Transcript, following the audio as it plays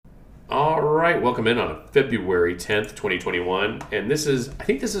All right, welcome in on February 10th, 2021. And I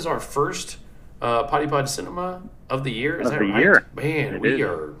think this is our first Potty Pod Cinema of the year. Is Of that the right? year. Man, It we is.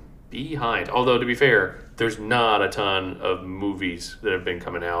 are behind. Although, to be fair, there's not a ton of movies that have been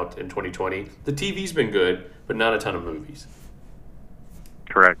coming out in 2020. The TV's been good, but not a ton of movies.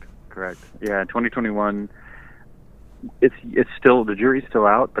 Correct. Correct. Yeah, 2021. It's still, the jury's still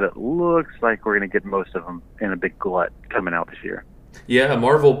out, but it looks like we're going to get most of them in a big glut coming out this year. Yeah,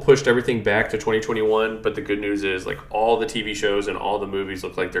 Marvel pushed everything back to 2021, but the good news is like all the TV shows and all the movies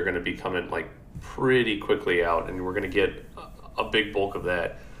look like they're going to be coming like pretty quickly out, and we're going to get a big bulk of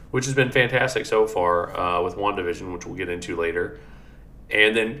that, which has been fantastic so far with WandaVision, which we'll get into later.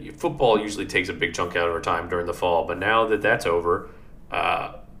 And then football usually takes a big chunk out of our time during the fall, but now that that's over,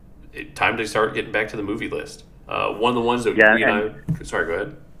 time to start getting back to the movie list. One of the ones that Yeah, we and I, sorry, go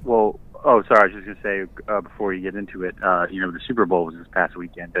ahead. Well, oh, sorry, I was just going to say, before you get into it, the Super Bowl was this past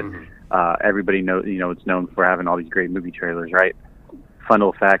weekend, and everybody knows, it's known for having all these great movie trailers, right? Fun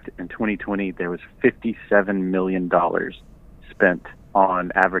little fact, in 2020, there was $57 million spent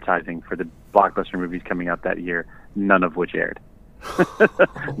on advertising for the blockbuster movies coming out that year, none of which aired.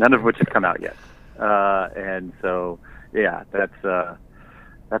 None of which have come out yet. And so, yeah, that's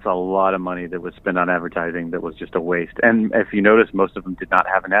a lot of money that was spent on advertising that was just a waste. And if you notice, most of them did not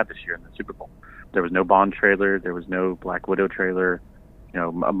have an ad this year in the Super Bowl. There was no Bond trailer. There was no Black Widow trailer.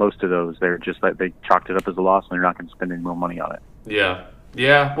 Most of those, they're just like they chalked it up as a loss, and they're not going to spend any more money on it. Yeah.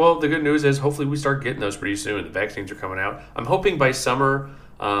 Yeah. Well, the good news is hopefully we start getting those pretty soon. The vaccines are coming out. I'm hoping by summer,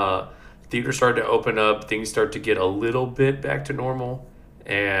 theaters start to open up, things start to get a little bit back to normal.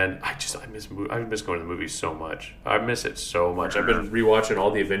 And I miss going to the movies so much. I miss it so much. I've been rewatching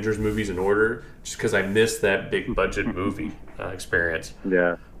all the Avengers movies in order just because I miss that big budget movie experience.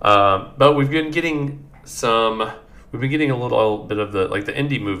 Yeah. But we've been getting a little bit of the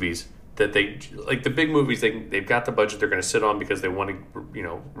indie movies that they like the big movies they've got the budget they're going to sit on because they want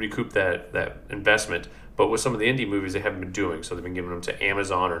to recoup that investment. But with some of the indie movies they haven't been doing, so they've been giving them to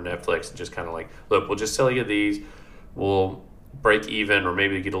Amazon or Netflix and just kind of like, look, we'll just sell you these, we'll break even or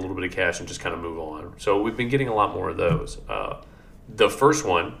maybe get a little bit of cash and just kind of move on. So we've been getting a lot more of those. The first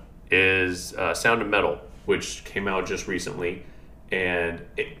one is Sound of Metal, which came out just recently, and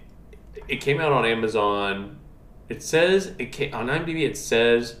it came out on Amazon. It says on IMDb. It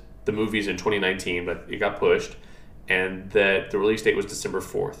says the movie's in 2019, but it got pushed, and that the release date was December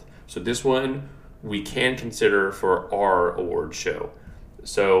 4th. So this one we can consider for our award show.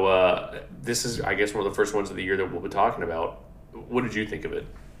 So this is, I guess, one of the first ones of the year that we'll be talking about. What did you think of it?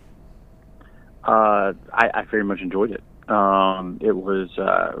 I very much enjoyed it. It was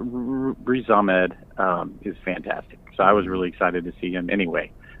Riz Ahmed is fantastic, so I was really excited to see him.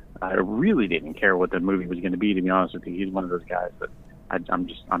 Anyway, I really didn't care what the movie was going to be. To be honest with you, he's one of those guys that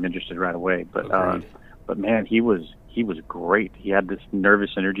I'm interested right away. But man, he was great. He had this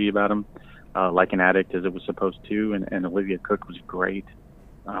nervous energy about him, like an addict as it was supposed to. And Olivia Cooke was great.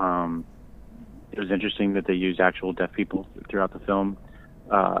 It was interesting that they used actual deaf people throughout the film.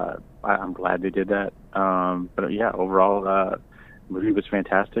 I'm glad they did that. But yeah, overall, the movie was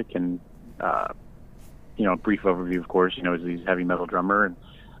fantastic. And, a brief overview, of course, is he's a heavy metal drummer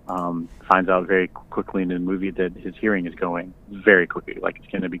and finds out very quickly in the movie that his hearing is going very quickly, like it's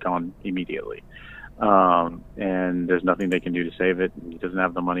going to be gone immediately. And there's nothing they can do to save it. He doesn't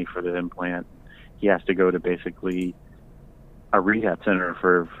have the money for the implant. He has to go to basically a rehab center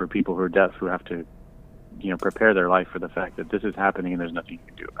for people who are deaf, who have to, prepare their life for the fact that this is happening and there's nothing you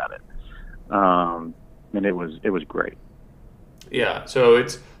can do about it. And it was great. Yeah. So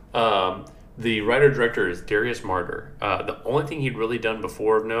it's the writer-director is Darius Marder. The only thing he'd really done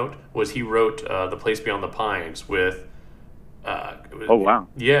before of note was he wrote The Place Beyond the Pines with. Oh wow!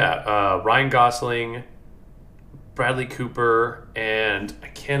 Yeah, Ryan Gosling, Bradley Cooper, and I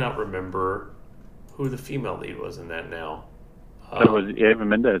cannot remember who the female lead was in that now. That was Eva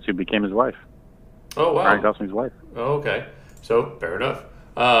Mendes, who became his wife. Oh wow! Ryan Gosling's wife. Oh, okay, so fair enough.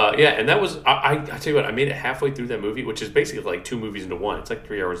 Yeah, and that was I tell you what, I made it halfway through that movie, which is basically like two movies into one. It's like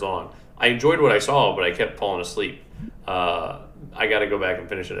 3 hours long. I enjoyed what I saw, but I kept falling asleep. I got to go back and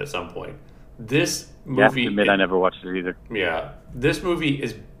finish it at some point. This movie. I have to admit, I never watched it either. Yeah, this movie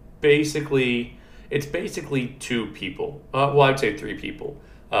is basically two people. Well, I'd say three people.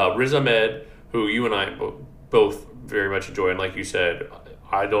 Riz Ahmed, who you and I both very much enjoy, and like you said,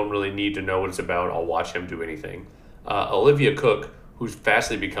 I don't really need to know what it's about. I'll watch him do anything. Olivia Cooke, who's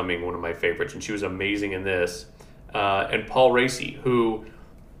fastly becoming one of my favorites, and she was amazing in this. And Paul Raci, who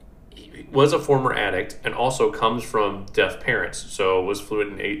was a former addict and also comes from deaf parents, so was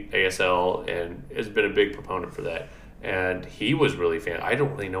fluent in ASL and has been a big proponent for that. and he was really I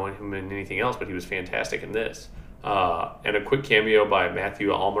don't really know him in anything else, but he was fantastic in this. And a quick cameo by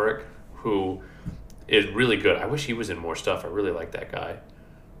Matthew Almeric, who is really good. I wish he was in more stuff. I really like that guy.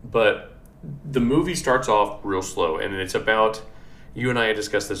 But the movie starts off real slow, and it's about, you and I had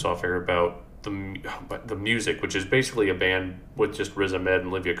discussed this off air, about the music, which is basically a band with just Riz Ahmed and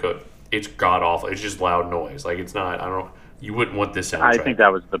Olivia Cook. It's god awful. It's just loud noise. Like, it's not. You wouldn't want this soundtrack. I think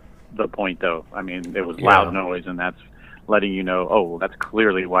that was the point, though. I mean, it was loud noise, and that's letting you know. Oh, well, that's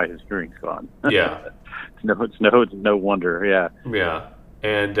clearly why his hearing's gone. Yeah. It's no wonder. Yeah. Yeah,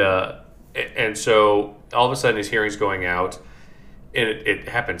 and so all of a sudden his hearing's going out, and it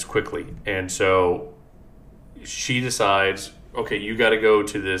happens quickly, and so she decides, okay, you got to go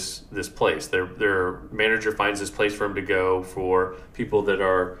to this place. Their manager finds this place for him to go for people that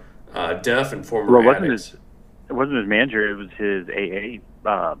are deaf and former addicts. It wasn't his manager. It was his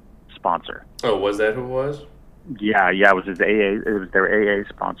AA sponsor. Oh, was that who it was? Yeah. It was his AA. It was their AA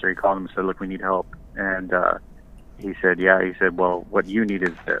sponsor. He called him and said, "Look, we need help." And he said, "Yeah." He said, "Well, what you need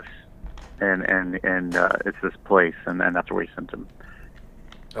is this, and it's this place," and that's where he sent him.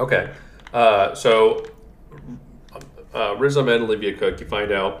 Okay, so Riz Ahmed and Olivia Cook, you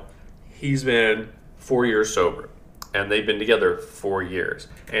find out he's been 4 years sober, and they've been together 4 years,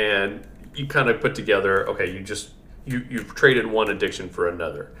 and you kind of put together, okay, you've traded one addiction for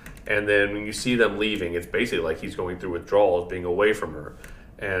another, and then when you see them leaving, it's basically like he's going through withdrawals, being away from her,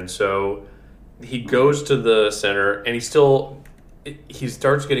 and so he goes to the center, and he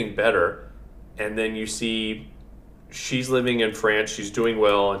starts getting better, and then you see she's living in France, she's doing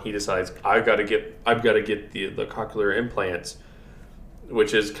well, and he decides, I've got to get the cochlear implants,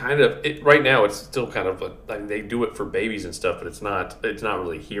 which is kind of right now. It's still kind of they do it for babies and stuff, but it's not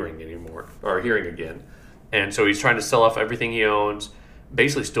really hearing anymore, or hearing again. And so he's trying to sell off everything he owns,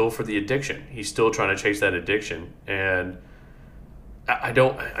 basically still for the addiction. He's still trying to chase that addiction, and I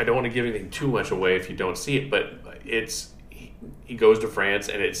don't want to give anything too much away if you don't see it, but he goes to France,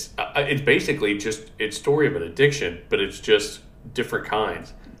 and it's basically just it's story of an addiction, but it's just different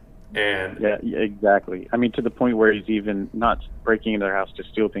kinds. And yeah, exactly. I mean, to the point where he's even not breaking into their house to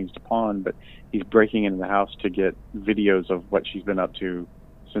steal things to pawn, but he's breaking into the house to get videos of what she's been up to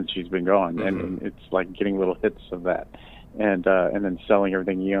since she's been gone, and it's like getting little hits of that, and then selling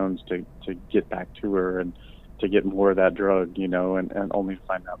everything he owns to get back to her and to get more of that drug, and only to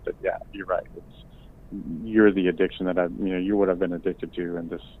find out that, yeah, you're right. You're the addiction that you're what I've been addicted to, and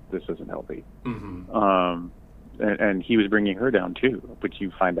this isn't healthy. Mm-hmm. And he was bringing her down too, which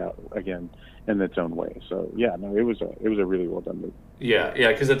you find out again in its own way. So yeah, no, it was a really well done movie. Yeah,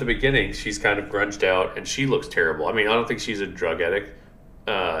 because at the beginning she's kind of grunged out and she looks terrible. I mean, I don't think she's a drug addict.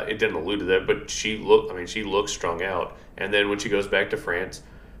 It didn't allude to that, but she looks strung out. And then when she goes back to France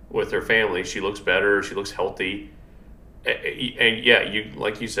with her family, she looks better. She looks healthy. And yeah,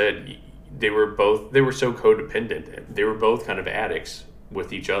 like you said, they were so codependent. They were both kind of addicts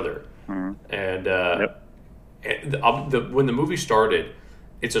with each other. Mm-hmm. And yep. When the movie started,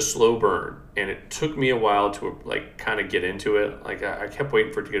 it's a slow burn, and it took me a while to kind of get into it. Like I kept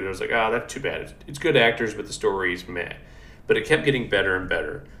waiting for it to get. I was like, that's too bad. It's good actors, but the story's meh. But it kept getting better and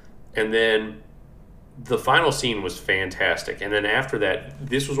better, and then the final scene was fantastic. And then after that,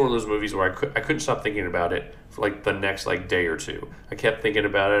 this was one of those movies where I couldn't stop thinking about it for the next day or two. I kept thinking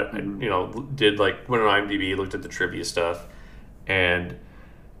about it. Mm-hmm. I did went on IMDb, looked at the trivia stuff, and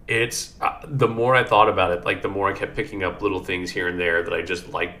it's the more I thought about it, the more I kept picking up little things here and there that I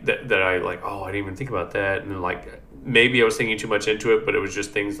just that I oh, I didn't even think about that, and then maybe I was thinking too much into it, but it was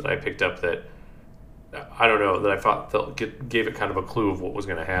just things that I picked up that I don't know, that I thought gave it kind of a clue of what was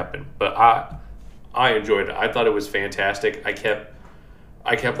going to happen. But I enjoyed it. I thought it was fantastic. I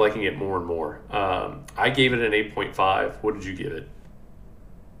kept liking it more and more. I gave it an 8.5. What did you give it?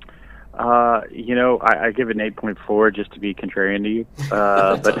 I give it an 8.4 just to be contrarian to you.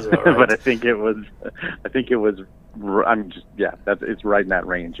 But right. But I think it was. It's right in that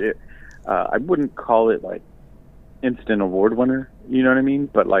range. I wouldn't call it instant award winner. You know what I mean?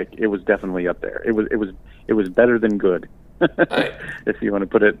 But it was definitely up there. It was better than good. If you want to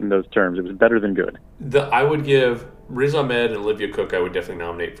put it in those terms, it was better than good. I would give Riz Ahmed and Olivia Cook. I would definitely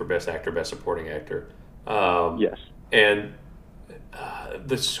nominate for Best Actor, Best Supporting Actor. Yes. And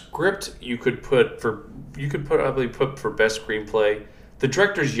the script you could probably put for Best Screenplay. The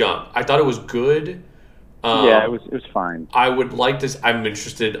director's young. I thought it was good. Yeah, it was fine. I would like to. I'm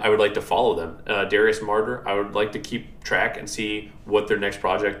interested. I would like to follow them. Darius Martyr. I would like to keep track and see what their next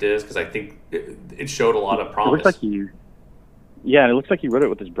project is, because I think it showed a lot of promise. It looks like he wrote it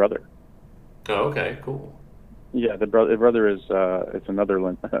with his brother. Oh, okay, cool. Yeah, the brother is it's another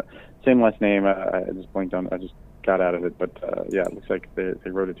same last name. I just blanked on. got out of it. But yeah, it looks like they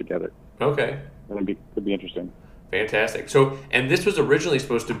wrote it together. Okay. Could be interesting. Fantastic. So, and this was originally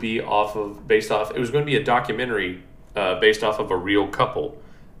supposed to be based off. It was going to be a documentary based off of a real couple,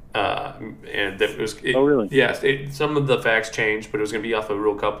 and that was. Oh, really? Yes. Some of the facts changed, but it was going to be off a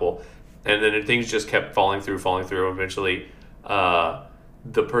real couple, and then things just kept falling through. Eventually,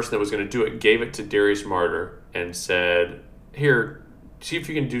 the person that was going to do it gave it to Darius Martyr and said, "Here, see if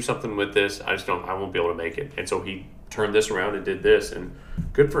you can do something with this. I won't be able to make it." And so he turned this around and did this, and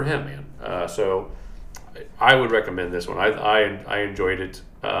good for him, man. So. I would recommend this one. I enjoyed it.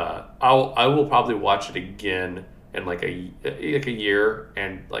 I will probably watch it again in like a year,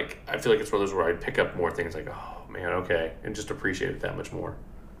 and like I feel like it's one of those where I'd pick up more things like, oh man, okay, and just appreciate it that much more.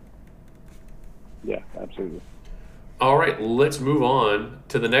 Yeah, absolutely. All right, let's move on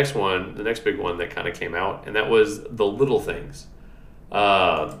to the next one, the next big one that kind of came out, and that was The Little Things.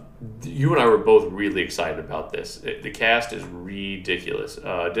 You and I were both really excited about this. The cast is ridiculous.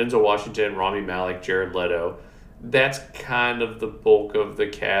 Denzel Washington, Rami Malek, Jared Leto. That's kind of the bulk of the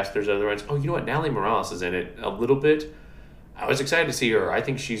cast. There's other ones. Oh, you know what? Natalie Morales is in it a little bit. I was excited to see her. I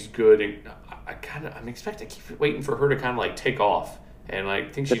think she's good, and I keep waiting for her to kind of like take off. And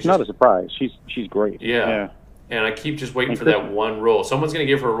I think she's not a surprise. She's great. Yeah. And I keep just waiting for that one role. Someone's gonna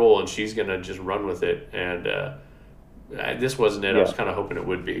give her a role, and she's gonna just run with it. And this wasn't it. Yeah. I was kind of hoping it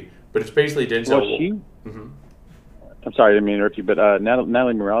would be, but it's basically Denzel. Well, I'm sorry, I didn't mean to interrupt you, but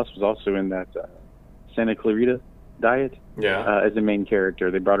Natalie Morales was also in that Santa Clarita Diet. Yeah. As the main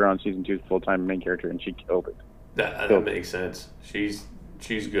character, they brought her on season 2 full-time main character, and she killed it. That makes sense. She's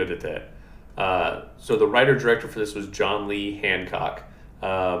good at that. So the writer-director for this was John Lee Hancock.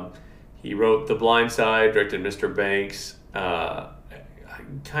 He wrote The Blind Side, directed Mr. Banks,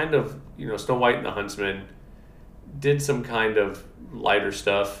 kind of, Snow White and the Huntsman. Did some kind of lighter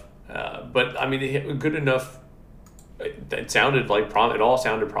stuff, but I mean, good enough. It sounded like it all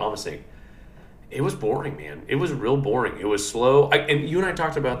sounded promising. It was boring, man. It was real boring. It was slow. And you and I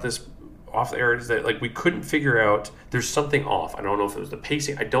talked about this off the air. Is that like we couldn't figure out? There's something off. I don't know if it was the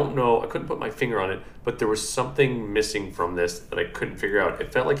pacing. I don't know. I couldn't put my finger on it, but there was something missing from this that I couldn't figure out.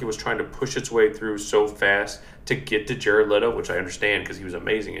 It felt like it was trying to push its way through so fast to get to Jared Leto, which I understand because he was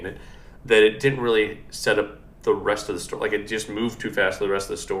amazing in it, that it didn't really set up the rest of the story. Like it just moved too fast to the rest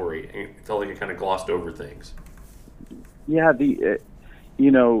of the story, and it felt like it kind of glossed over things. Yeah, the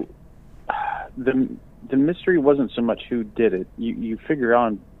mystery wasn't so much who did it. You figure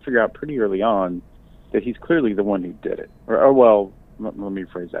out pretty early on that he's clearly the one who did it. Or well, let me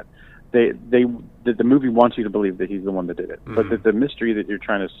rephrase that. The movie wants you to believe that he's the one that did it, but the mystery that you're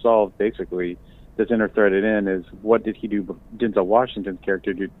trying to solve basically that's interthreaded in is what did he do? Denzel Washington's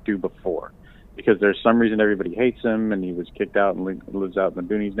character do before? Because there's some reason everybody hates him, and he was kicked out and lives out in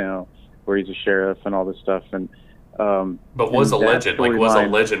the boonies now, where he's a sheriff and all this stuff. And but was a legend, was a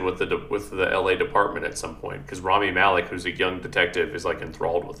legend with the LA department at some point, because Rami Malek, who's a young detective, is like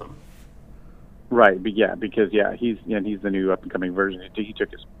enthralled with him. Right, but he's the new up and coming version. He took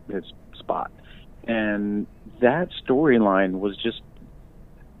his spot, and that storyline was just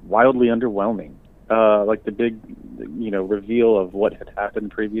wildly underwhelming. Like the big reveal of what had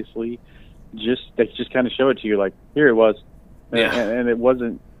happened previously. They just kind of show it to you, like, here it was, and there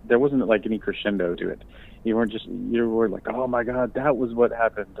wasn't like any crescendo to it. You were like, oh my god, that was what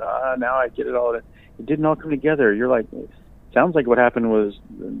happened. Now I get it all. It didn't all come together. You're like, sounds like what happened was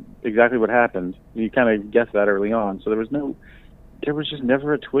exactly what happened. You kind of guessed that early on, so there was just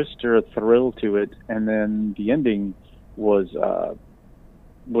never a twist or a thrill to it. And then the ending was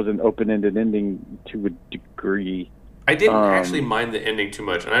an open-ended ending to a degree. I didn't actually mind the ending too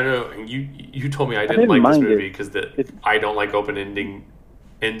much, and I know you told me I didn't like this movie because I don't like open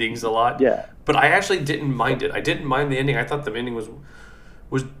endings a lot. Yeah, but I actually didn't mind it. I didn't mind the ending. I thought the ending was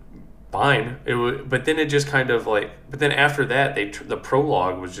fine. But then it just kind of like. But then after that, the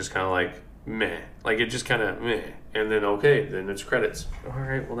prologue was just kind of like meh. Like it just kind of meh, and then then it's credits. All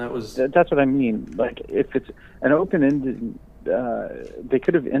right, well that was. That's what I mean. Like if it's an open ending, they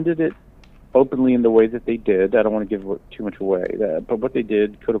could have ended it openly in the way that they did. I don't want to give too much away, but what they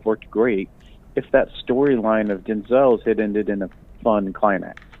did could have worked great if that storyline of Denzel's had ended in a fun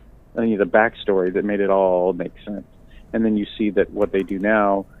climax. I mean, the backstory that made it all make sense. And then you see that what they do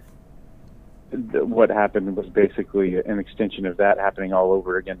now, what happened was basically an extension of that happening all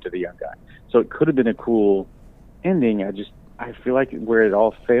over again to the young guy. So it could have been a cool ending. I feel like where it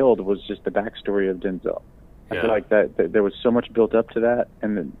all failed was just the backstory of Denzel. I feel like that there was so much built up to that,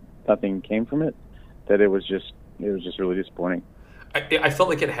 and then nothing came from it, that it was just really disappointing. I felt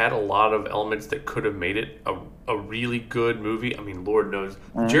like it had a lot of elements that could have made it a really good movie. I mean, Lord knows,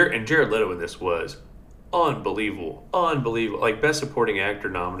 Jared Leto in this was unbelievable. Like best supporting actor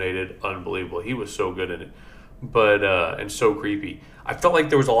nominated, unbelievable. He was so good in it, but and so creepy. I felt like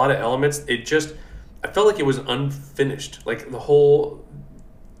there was a lot of elements. I felt like it was unfinished. Like the whole,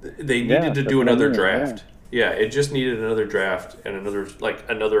 they needed to do another draft. Yeah, it just needed another draft and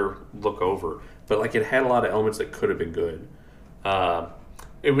another look over. But like it had a lot of elements that could have been good.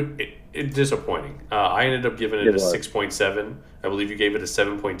 It disappointing. I ended up giving it a 6.7. I believe you gave it a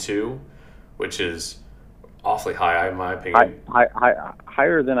 7.2, which is awfully high in my opinion.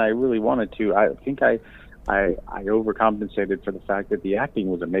 Higher than I really wanted to. I think I overcompensated for the fact that the acting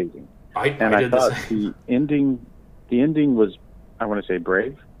was amazing. I thought the ending was, I want to say,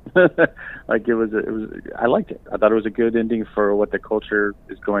 brave. Like it was. I liked it. I thought it was a good ending for what the culture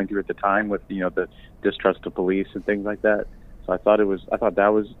is going through at the time with the distrust of police and things like that. So I thought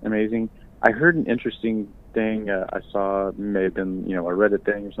that was amazing. I heard an interesting thing. I saw, may have been a Reddit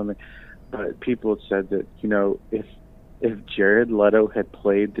thing or something, but people had said that if Jared Leto had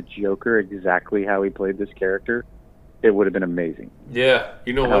played the Joker exactly how he played this character, it would have been amazing. Yeah,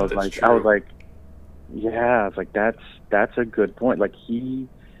 I was like, that's a good point. Like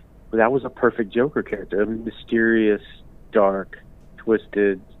that was a perfect Joker character. I mean, mysterious, dark,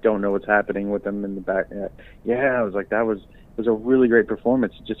 twisted, don't know what's happening with him in the back. Yeah, I was like, it was a really great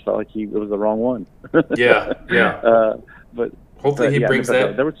performance. It just felt like it was the wrong one. Yeah. But hopefully he brings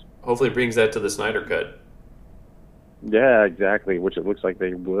that. Hopefully he brings that to the Snyder Cut. Yeah, exactly. Which it looks like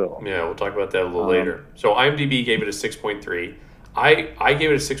they will. Yeah, we'll talk about that a little later. So IMDb gave it a 6.3. I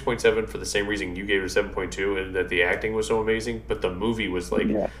gave it a 6.7 for the same reason you gave it a 7.2, and that the acting was so amazing. But the movie was like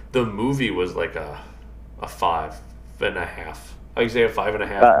a 5.5. I could say a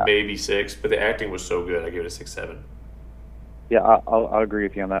 5.5, maybe 6. But the acting was so good, I gave it a 6.7. Yeah, I'll agree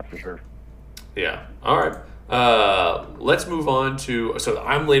with you on that for sure. Yeah. All right. Let's move on to. So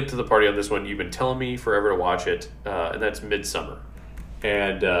I'm late to the party on this one. You've been telling me forever to watch it, and that's Midsummer,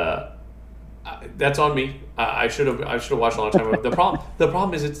 and that's on me. I should have watched a long time ago. The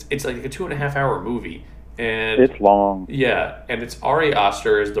problem is it's like a 2.5 hour movie, and it's long. Yeah, and it's Ari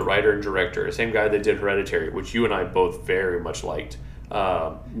Aster as the writer and director, the same guy that did Hereditary, which you and I both very much liked.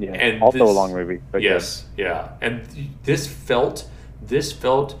 And also a long movie. But yes, yeah, and this felt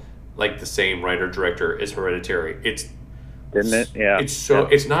like the same writer director as Hereditary. Didn't it? Yeah.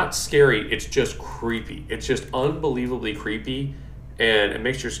 It's not scary. It's just creepy. It's just unbelievably creepy, and it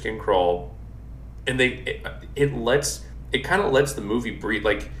makes your skin crawl. And it kind of lets the movie breathe.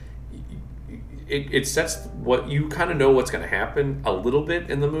 Like it sets what you kind of know what's going to happen a little bit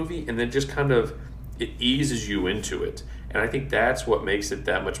in the movie, and then just kind of it eases you into it. And I think that's what makes it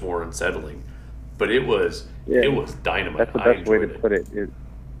that much more unsettling. But it was dynamite. That's the best way to put it.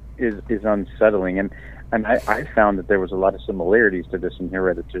 Is unsettling, and I found that there was a lot of similarities to this in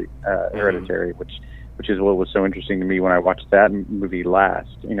Hereditary, which is what was so interesting to me when I watched that movie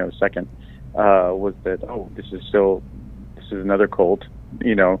last. Second, was that this is another cult,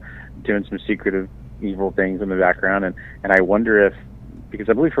 doing some secretive evil things in the background, and I wonder if, because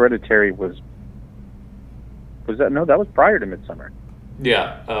I believe Hereditary was that was prior to Midsummer.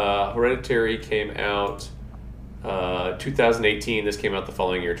 Yeah, Hereditary came out 2018. This came out the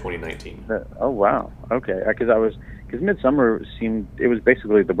following year, 2019. Oh wow, okay. Because Midsummer it was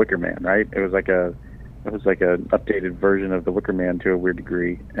basically The Wicker Man, right? It was like an updated version of The Wicker Man to a weird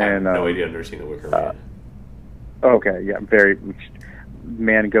degree. I have no idea. I've never seen The Wicker Man. Okay, yeah,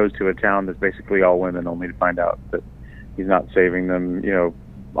 man goes to a town that's basically all women, only to find out that he's not saving them.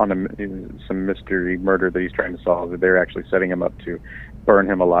 On some mystery murder that he's trying to solve, that they're actually setting him up to burn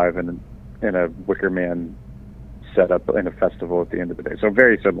him alive in a Wicker Man set up in a festival at the end of the day. So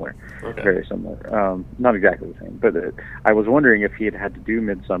very similar. Okay. Very similar. Not exactly the same, but I was wondering if he had to do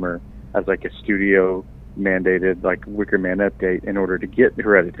Midsummer as like a studio mandated like Wicker Man update in order to get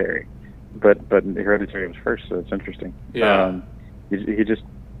Hereditary. But Hereditary was first, so it's interesting. Yeah. He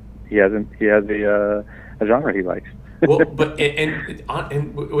has a genre he likes. Well, but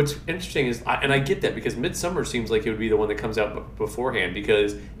and what's interesting is, I get that, because Midsummer seems like it would be the one that comes out beforehand,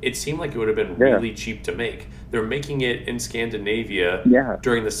 because it seemed like it would have been really cheap to make. They're making it in Scandinavia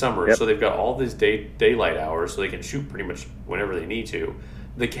during the summer, so they've got all these daylight hours, so they can shoot pretty much whenever they need to.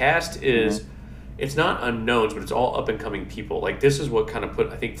 The cast is, it's not unknowns, but it's all up and coming people. Like, this is what kind of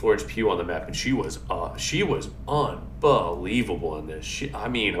put, I think, Florence Pugh on the map, and she was unbelievable in this.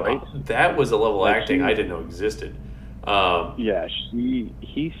 That was a level of acting I didn't know existed.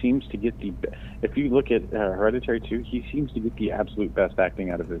 He seems to get the. If you look at Hereditary 2, he seems to get the absolute best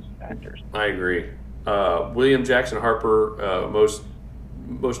acting out of his actors. I agree. William Jackson Harper, most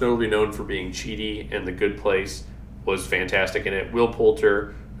notably known for being Chidi in The Good Place, was fantastic in it. Will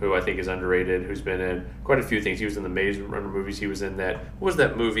Poulter, who I think is underrated, who's been in quite a few things. He was in the Maze Runner movies. He was in that. What was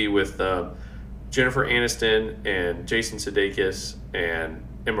that movie with Jennifer Aniston and Jason Sudeikis and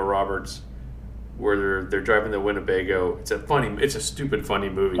Emma Roberts, where they're driving the Winnebago? It's a stupid funny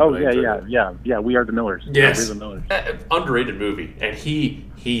movie. Oh yeah. We Are the Millers. Yes, We Are the Millers. Underrated movie, and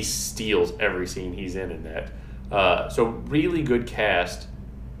he steals every scene he's in that. So really good cast,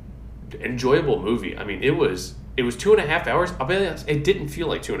 enjoyable movie. I mean, it was 2.5 hours. I'll be honest, it didn't feel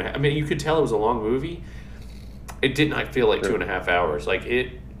like 2.5. I mean, you could tell it was a long movie. It did not feel like 2.5 hours. Like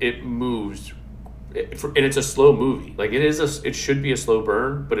it moves, and it's a slow movie. Like it should be a slow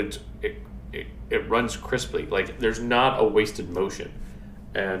burn, but it runs crisply. Like there's not a wasted motion,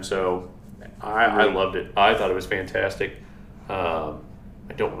 and so I loved it. I thought it was fantastic. I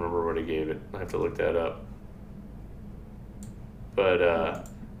don't remember what I gave it. I have to look that up. But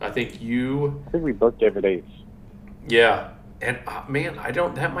I think we both gave it 8. Yeah, and man,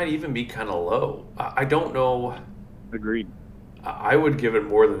 that might even be kind of low. I don't know. Agreed. I would give it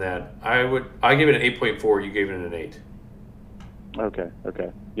more than that. I gave it an 8.4. You gave it an 8.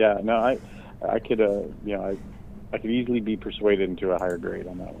 Okay. Yeah, no, I could I could easily be persuaded into a higher grade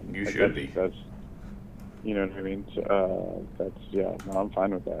on that one. You should be. That's you know what I mean. So, I'm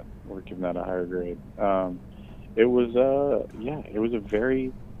fine with that. We're giving that a higher grade. It was a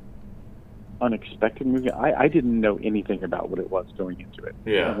very unexpected movie. I didn't know anything about what it was going into it.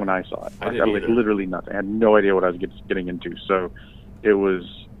 Yeah. When I saw it, I didn't either. Literally nothing. I had no idea what I was getting into. So, it was,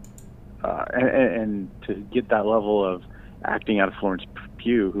 and to get that level of acting out of Florence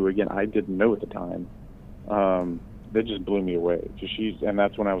Pugh, who again I didn't know at the time, that just blew me away. And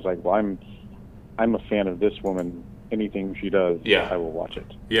that's when I was like, well, I'm a fan of this woman. Anything she does, I will watch it.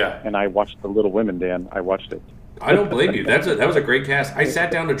 Yeah. And I watched The Little Women, Dan. I watched it. I don't blame you. That was a great cast. I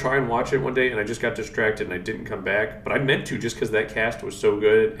sat down to try and watch it one day, and I just got distracted, and I didn't come back. But I meant to, just because that cast was so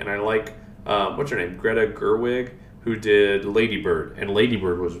good. And I like, what's her name? Greta Gerwig, who did Lady Bird. And Lady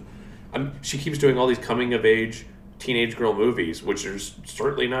Bird was, she keeps doing all these coming-of-age teenage girl movies, which are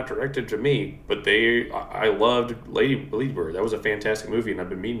certainly not directed to me. But I loved Lady Bird. That was a fantastic movie, and I've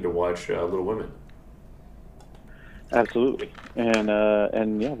been meaning to watch Little Women. Absolutely,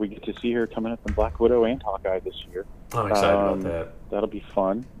 and we get to see her coming up in Black Widow and Hawkeye this year. I'm excited about that. That'll be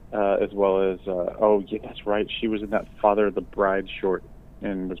fun, as well as that's right. She was in that Father of the Bride short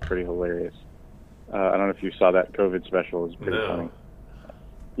and was pretty hilarious. I don't know if you saw that COVID special. It was pretty funny.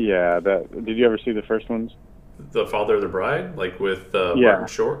 Yeah, did you ever see the first ones? The Father of the Bride, like with Martin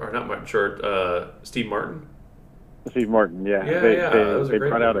Short, or not Martin Short, Steve Martin. Steve Martin, yeah. That was a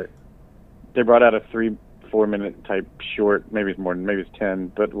great movie. They brought out a 3-4 minute type short, maybe it's more, maybe it's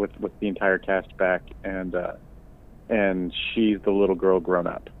 10, but with the entire cast back, and she's the little girl grown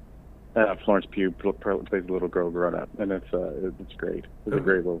up. Florence Pugh plays the little girl grown up, and it's great. It's a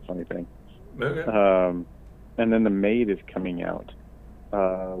great little funny thing. Okay. And then The Maid is coming out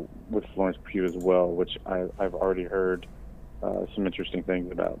with Florence Pugh as well, which I've already heard some interesting things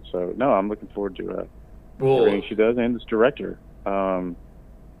about. So no, I'm looking forward to everything she does, and this director.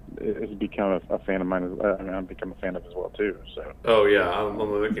 Has become a fan of mine. I've become a fan of as well too. So. Oh yeah, I'm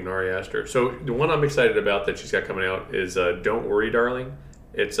looking Ari Aster. So the one I'm excited about that she's got coming out is "Don't Worry, Darling."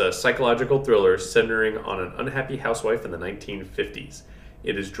 It's a psychological thriller centering on an unhappy housewife in the 1950s.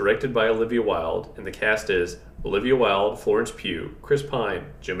 It is directed by Olivia Wilde, and the cast is Olivia Wilde, Florence Pugh, Chris Pine,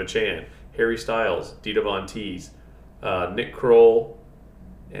 Gemma Chan, Harry Styles, Dita Von Teese, Nick Kroll,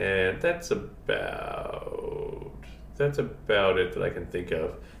 and that's about it that I can think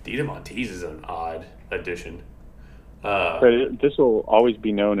of. Dita Von Teese is an odd addition. But this will always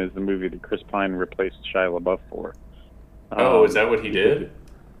be known as the movie that Chris Pine replaced Shia LaBeouf for. Is that what he did?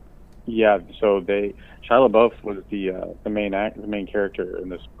 Yeah. So Shia LaBeouf was the main character in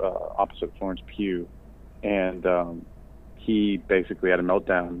this opposite Florence Pugh, and he basically had a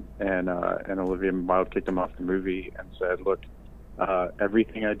meltdown, and Olivia Wilde kicked him off the movie and said, "Look,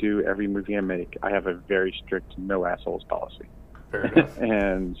 everything I do, every movie I make, I have a very strict no assholes policy." Fair enough.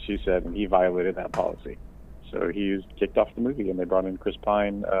 And she said he violated that policy. So he was kicked off the movie, and they brought in Chris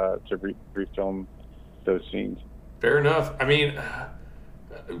Pine to refilm those scenes. Fair enough. I mean,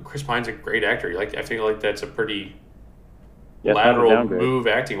 Chris Pine's a great actor. I feel like that's a pretty lateral move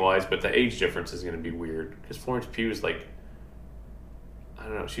acting-wise, but the age difference is going to be weird. Because Florence Pugh is like, I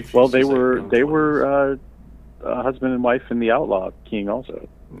don't know. They were husband and wife in The Outlaw King also.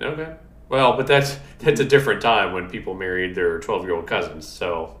 Okay. Well, but that's a different time when people married their 12-year-old cousins.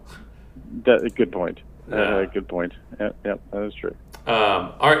 So, good point. Good point. Yep, that is true.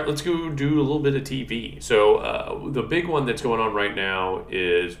 All right, let's go do a little bit of TV. So the big one that's going on right now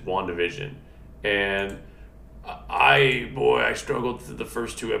is WandaVision, and I struggled through the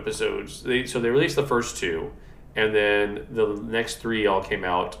first two episodes. So they released the first two, and then the next three all came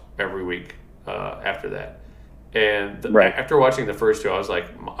out every week after that. And after watching the first two, I was like,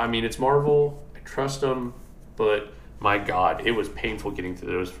 I mean, it's Marvel. I trust them, but my God, it was painful getting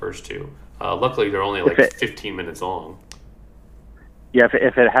through those first two. Luckily, they're only like 15 minutes long. Yeah,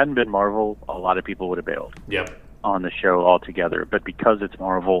 if it hadn't been Marvel, a lot of people would have bailed. Yep. On the show altogether. But because it's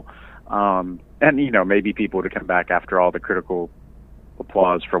Marvel, and maybe people would have come back after all the critical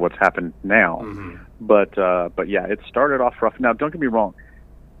applause for what's happened now. Mm-hmm. But yeah, it started off rough. Now, don't get me wrong.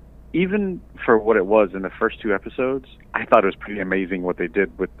 Even for what it was in the first two episodes, I thought it was pretty amazing what they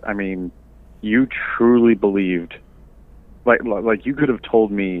did with. I mean, you truly believed, like you could have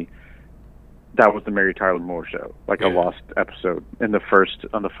told me that was the Mary Tyler Moore show, like a lost episode on the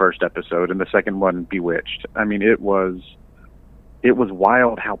first episode, and the second one Bewitched. I mean, it was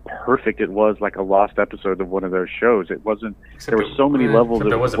wild how perfect it was, like a lost episode of one of those shows. It wasn't. There were so many levels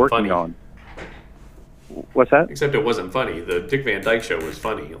it was working on. What's that? Except it wasn't funny. The Dick Van Dyke Show was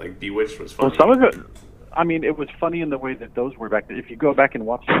funny. Like Bewitched was funny. Well, some of it, I mean, it was funny in the way that those were back then. If you go back and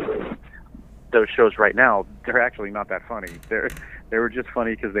watch those shows right now, they're actually not that funny. They were just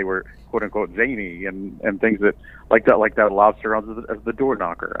funny because they were quote unquote zany and things that like that lobster as the door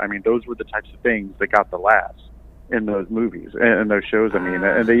knocker. I mean, those were the types of things that got the laughs in those movies and those shows. I mean,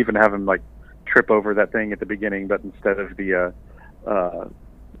 and they even have him like trip over that thing at the beginning, but instead of the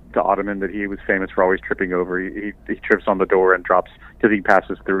ottoman that he was famous for always tripping over, he trips on the door and drops, because he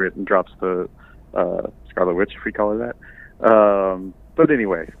passes through it and drops the Scarlet Witch, if we call her that. But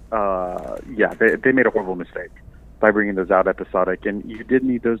anyway, yeah, they made a horrible mistake by bringing those out episodic, and you did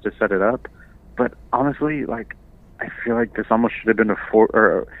need those to set it up. But honestly, like, I feel like this almost should have been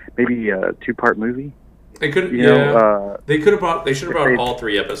maybe a 2-part movie. They could, they should have brought all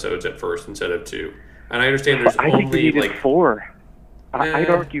 3 episodes at first instead of 2. And I understand there's only like 4. I'd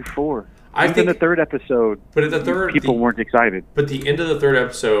argue 4. I think in the 3rd episode, but at the third, people weren't excited. But the end of the 3rd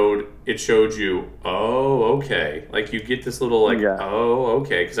episode, it showed you, oh, okay. Like, you get this little, oh,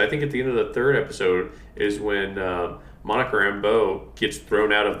 okay. Because I think at the end of the 3rd episode is when Monica Rambeau gets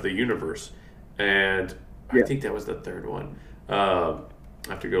thrown out of the universe. And I think that was the 3rd one. I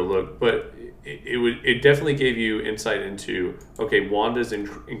have to go look. But it definitely gave you insight into, okay, Wanda's in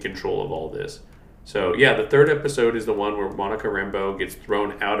control of all this. So yeah, the 3rd episode is the one where Monica Rambeau gets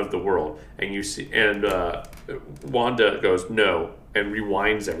thrown out of the world, and you see, and Wanda goes no and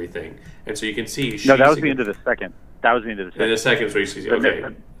rewinds everything, and so you can see. No, that was the end of the 2nd. That was the end of the 2nd. And the 2nd is where you see.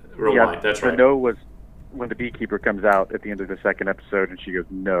 Okay, rewind. Yeah, that's right. The no was when the beekeeper comes out at the end of the 2nd episode, and she goes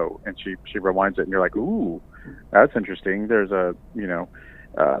no, and she rewinds it, and you're like, ooh, that's interesting. There's a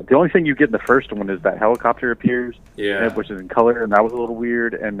the only thing you get in the first one is that helicopter appears, which is in color, and that was a little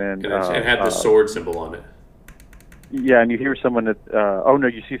weird. And then it had the sword symbol on it. Yeah, and you hear someone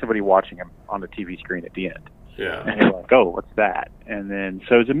that you see somebody watching him on the TV screen at the end. Yeah, and you're like, oh, what's that? And then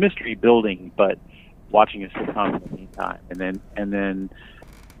so it's a mystery building, but watching a sitcom in the meantime, and then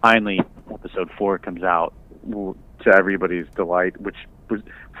finally episode 4 comes out to everybody's delight, which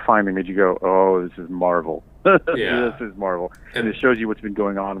finally made you go, oh, this is Marvel. Yeah. This is Marvel. And it shows you what's been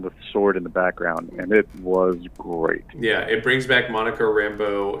going on with the sword in the background, and it was great. Yeah, it brings back Monica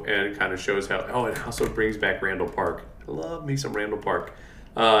Rambeau and kind of shows how, it also brings back Randall Park. I love me some Randall Park.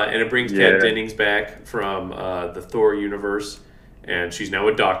 And it brings Kat Dennings back from the Thor universe, and she's now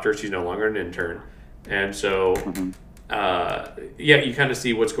a doctor. She's no longer an intern. And so, you kind of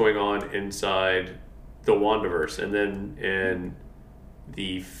see what's going on inside the WandaVerse. And then in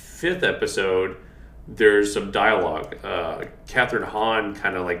the 5th episode, there's some dialogue. Catherine Hahn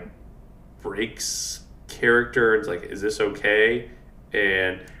kind of like breaks character. It's like, is this okay?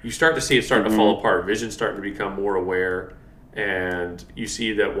 And you start to see it starting to fall apart. Vision's starting to become more aware. And you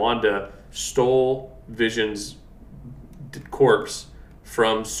see that Wanda stole Vision's corpse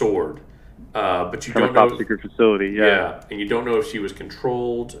from S.W.O.R.D. But you don't know. Top secret facility, yeah. And you don't know if she was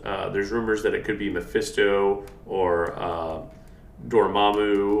controlled. There's rumors that it could be Mephisto or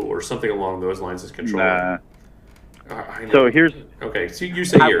Dormammu or something along those lines is controlling. So here's okay. So you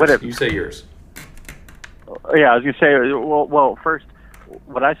say yours. Whatever. You say yours. Yeah, I was gonna say. Well, first,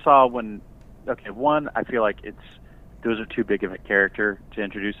 what I saw one, I feel like those are too big of a character to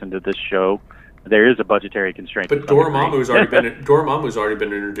introduce into this show. There is a budgetary constraint. But Dormammu's already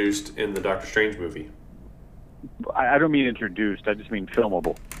been introduced in the Doctor Strange movie. I don't mean introduced. I just mean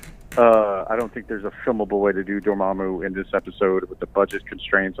filmable. I don't think there's a filmable way to do Dormammu in this episode with the budget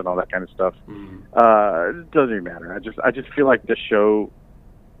constraints and all that kind of stuff. It doesn't even matter. I just feel like the show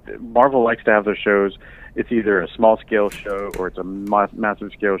Marvel likes to have their shows. It's either a small scale show or it's a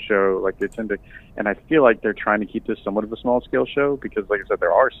massive scale show. Like they tend to, and I feel like they're trying to keep this somewhat of a small scale show because, like I said,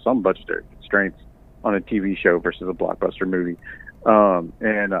 there are some budgetary constraints on a TV show versus a blockbuster movie.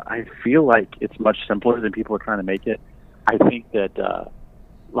 And I feel like it's much simpler than people are trying to make it. I think that,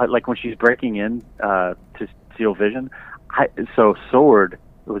 like when she's breaking in to steal Vision, so Sword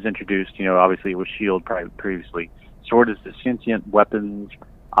was introduced. Obviously it was Shield previously. Sword is the Sentient Weapons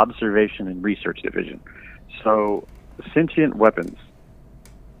Observation and Research Division. So sentient weapons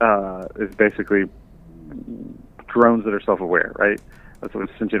is basically drones that are self-aware, right? That's what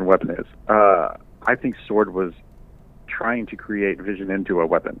a sentient weapon is. I think Sword was trying to create Vision into a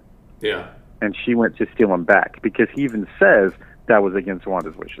weapon. Yeah. And she went to steal him back because he even says that was against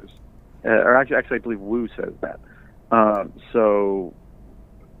Wanda's wishes. Or actually, I believe Wu says that. So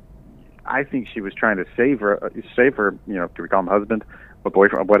I think she was trying to save her, can we call him husband, a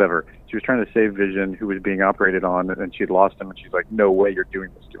boyfriend, whatever. She was trying to save Vision, who was being operated on, and she'd lost him, and she's like, no way you're doing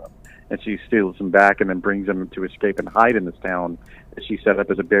this to him. And she steals him back and then brings him to escape and hide in this town that she set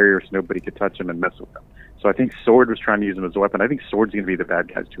up as a barrier so nobody could touch him and mess with him. So I think Sword was trying to use him as a weapon. I think Sword's going to be the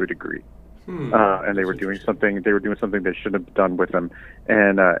bad guys to a degree. And they were doing something. They were doing something they shouldn't have done with him.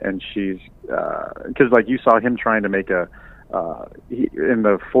 And she's because like you saw him trying to make in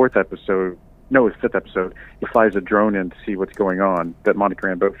the fifth episode, he flies a drone in to see what's going on that Monica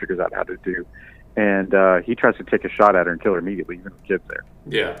Rambeau figures out how to do, and he tries to take a shot at her and kill her immediately, even the kid's there.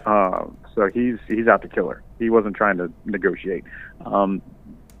 Yeah. So he's out to kill her. He wasn't trying to negotiate.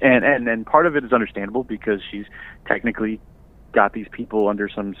 And part of it is understandable because she's technically got these people under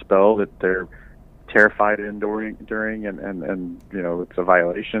some spell that they're terrified during and it's a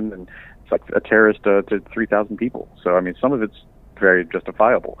violation, and it's like a terrorist to 3,000 people. So I mean, some of it's very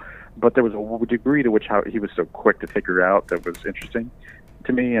justifiable, but there was a degree to which how he was so quick to take her out that was interesting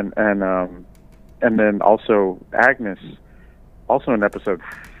to me. And then also Agnes, also in episode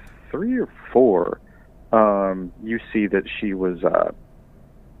 3 or 4, you see that she was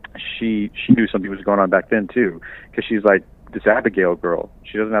she knew something was going on back then too, because she's like, this Abigail girl,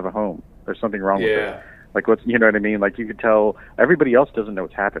 she doesn't have a home. There's something wrong with her. Like, you know what I mean? Like, you could tell everybody else doesn't know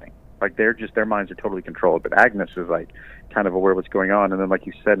what's happening. Like, their minds are totally controlled. But Agnes is like kind of aware of what's going on. And then, like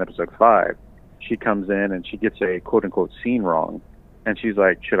you said in episode 5, she comes in and she gets a quote unquote scene wrong, and she's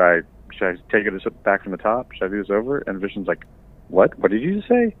like, should I take it back from the top? Should I do this over? And Vision's like, what? What did you just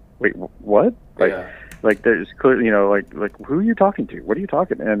say? Wait, what? Like there's clearly, like who are you talking to? What are you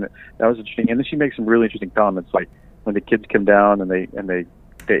talking? And that was interesting. And then she makes some really interesting comments, like when the kids come down and they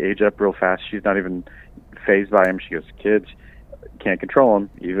age up real fast. She's not even phased by him. She goes, kids can't control them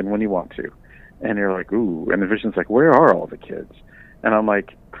even when you want to. And you're like, ooh. And the Vision's like, where are all the kids? And I'm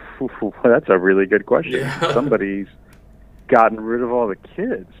like, that's a really good question. Yeah. Somebody's gotten rid of all the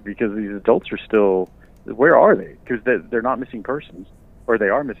kids because these adults are still. Where are they? Because they're not missing persons, or they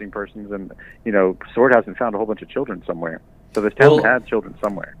are missing persons, and Sword hasn't found a whole bunch of children somewhere. So this town had children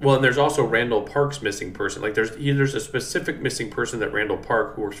somewhere. Well, and there's also Randall Park's missing person. Like there's a specific missing person that Randall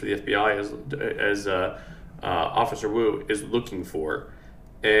Park, who works for the FBI as Officer Wu, is looking for,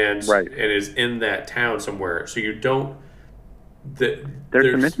 and is in that town somewhere. So you don't. There's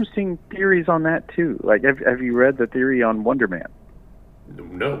some interesting theories on that too. Like, have you read the theory on Wonder Man?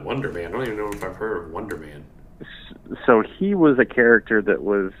 No, Wonder Man. I don't even know if I've heard of Wonder Man. So he was a character that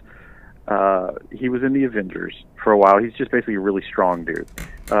was. He was in the Avengers for a while. He's just basically a really strong dude.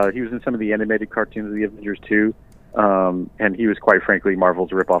 He was in some of the animated cartoons of the Avengers too, and he was quite frankly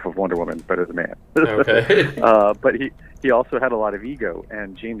Marvel's ripoff of Wonder Woman, but as a man. Okay. But he also had a lot of ego,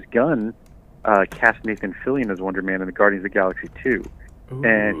 and James Gunn cast Nathan Fillion as Wonder Man in the Guardians of the Galaxy 2,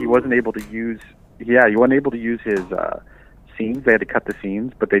 and he wasn't able to use. Yeah, he wasn't able to use his scenes. They had to cut the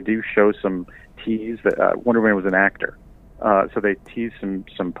scenes, but they do show some tease that Wonder Man was an actor. So they teased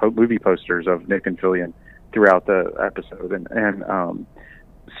some movie posters of Nathan Fillion throughout the episode, and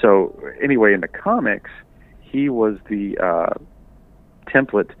so anyway, in the comics, he was the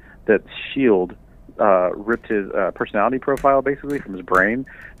template that Shield ripped his personality profile basically from his brain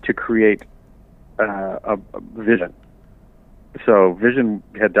to create a Vision. So Vision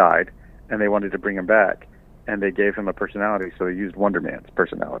had died, and they wanted to bring him back, and they gave him a personality, so they used Wonder Man's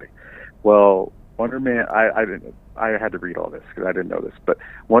personality. Well, Wonder Man, I had to read all this because I didn't know this, but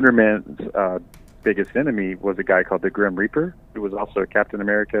Wonder Man's biggest enemy was a guy called the Grim Reaper, who was also a Captain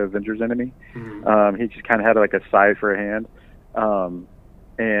America Avengers enemy. Mm-hmm. He just kind of had like a scythe for a hand.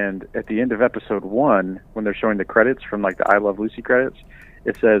 And at the end of episode 1, when they're showing the credits from like the I Love Lucy credits,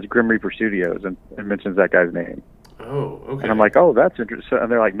 it says Grim Reaper Studios and it mentions that guy's name. Oh, okay. And I'm like, oh, that's interesting.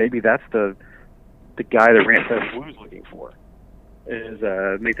 And they're like, maybe that's the guy that Rand Wu's looking for. is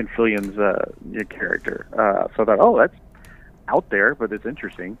Nathan Fillion's character. So I thought, oh, that's out there, but it's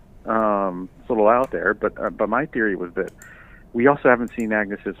interesting. It's a little out there, but my theory was that we also haven't seen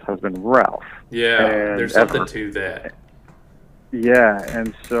Agnes's husband Ralph. Yeah, there's something to that. Yeah,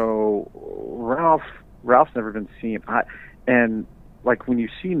 and so Ralph's never been seen. And like when you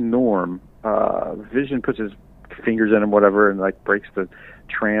see Norm, Vision puts his fingers in him, whatever, and like breaks the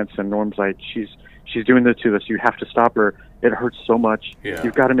trance, and Norm's like, she's doing this to us. You have to stop her. It hurts so much. Yeah.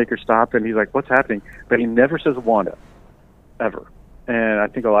 You've got to make her stop. And he's like, what's happening? But he never says Wanda, ever. And I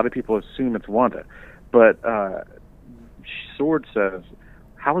think a lot of people assume it's Wanda. But Sword says,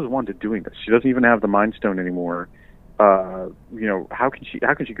 how is Wanda doing this? She doesn't even have the Mind Stone anymore. How can she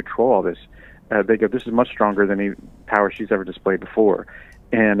control all this? They go, this is much stronger than any power she's ever displayed before.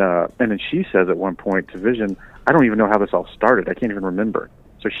 And then she says at one point to Vision, I don't even know how this all started. I can't even remember.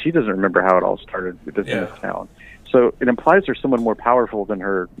 So she doesn't remember how it all started in this town. So it implies there's someone more powerful than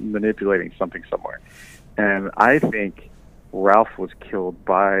her manipulating something somewhere. And I think Ralph was killed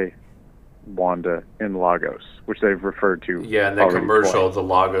by Wanda in Lagos, which they've referred to. Yeah, and that commercial, the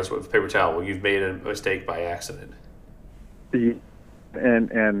Lagos with paper towel, well, you've made a mistake by accident. And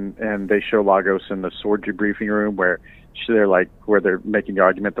they show Lagos in the Sword debriefing room where they're making the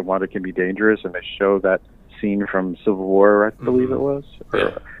argument that Wanda can be dangerous, and they show that scene from Civil War, I believe it was,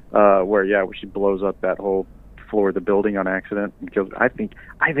 where she blows up that whole floor of the building on accident and kills. I think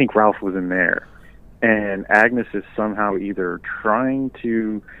Ralph was in there, and Agnes is somehow either trying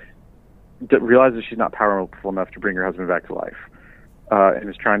to realize that she's not powerful enough to bring her husband back to life, and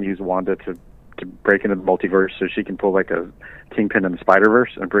is trying to use Wanda to break into the multiverse so she can pull like a Kingpin in the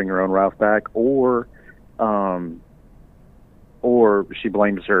Spider-Verse and bring her own Ralph back, or she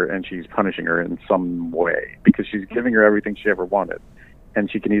blames her and she's punishing her in some way because she's giving her everything she ever wanted,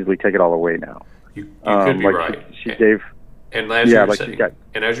 and she can easily take it all away now. You could be right. She gave, and as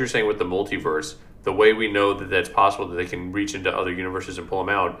you're saying with the multiverse, the way we know that that's possible, that they can reach into other universes and pull them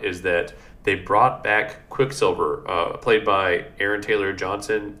out, is that they brought back Quicksilver, played by Aaron Taylor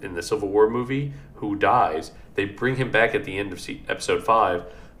Johnson in the Civil War movie, who dies. They bring him back at the end of episode 5,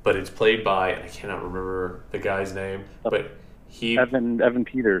 but it's played by, I cannot remember the guy's name, but Evan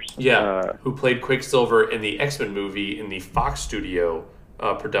Peters. Yeah, who played Quicksilver in the X-Men movie in the Fox Studio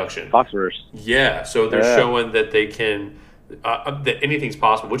production. Foxverse. Yeah, so they're showing that they can, that anything's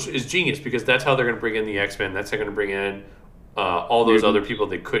possible, which is genius because that's how they're going to bring in the X-Men. That's how they're going to bring in all those other people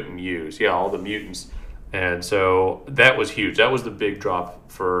they couldn't use. Yeah, all the mutants. And so that was huge. That was the big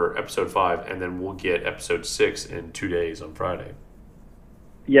drop for episode 5, and then we'll get episode 6 in 2 days on Friday.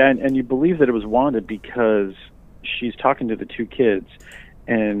 Yeah, and you believe that it was Wanda because she's talking to the two kids,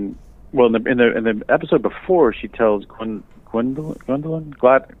 and in the episode before, she tells Gladys,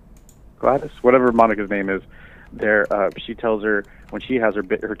 whatever Monica's name is, she tells her when she has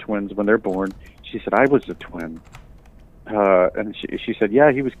her twins when they're born, she said, I was a twin. And she said,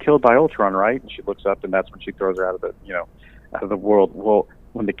 yeah, he was killed by Ultron, right? And she looks up, and that's when she throws her out of the world. Well,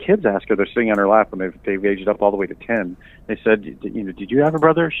 when the kids ask her, they're sitting on her lap, and they've aged up all the way to 10. They said, did you have a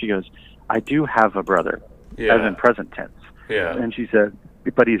brother? She goes, I do have a brother, as in present tense. Yeah. And she said,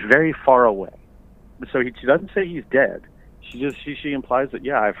 but he's very far away. So she doesn't say he's dead. She implies that,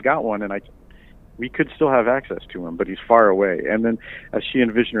 yeah, I've got one, and we could still have access to him, but he's far away. And then as she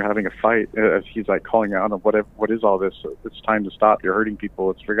and Vision are having a fight, as he's like calling out, what is all this? It's time to stop. You're hurting people.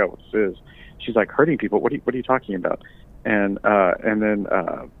 Let's figure out what this is. She's like, hurting people? What are you talking about? And then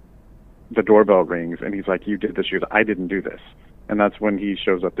the doorbell rings, and he's like, you did this. She goes, I didn't do this. And that's when he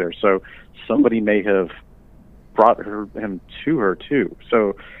shows up there. So somebody may have brought him to her too.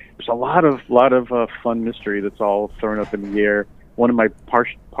 So there's a lot of fun mystery that's all thrown up in the air. One of my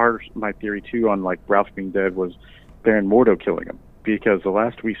my theory too on like Ralph being dead was Baron Mordo killing him, because the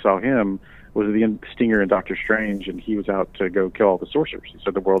last we saw him was the Stinger in Doctor Strange, and he was out to go kill all the sorcerers. He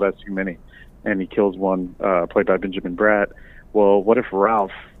said the world has too many, and he kills one played by Benjamin Bratt. Well, what if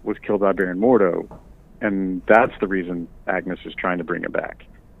Ralph was killed by Baron Mordo, and that's the reason Agnes is trying to bring him back?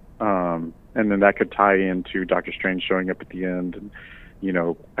 And then that could tie into Doctor Strange showing up at the end, and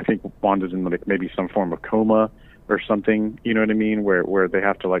I think Wanda's in like maybe some form of coma or something, you know what I mean, where they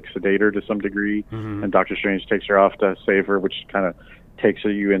have to like sedate her to some degree, and Doctor Strange takes her off to save her, which kind of takes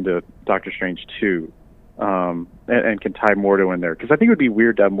you into Doctor Strange 2, and can tie Mordo in there, because I think it would be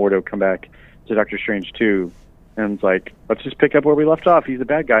weird to have Mordo come back to Doctor Strange 2 and it's like, let's just pick up where we left off. He's a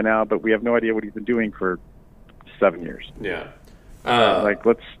bad guy now, but we have no idea what he's been doing for 7 years. Yeah.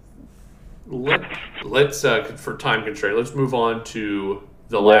 Let's for time constraint, let's move on to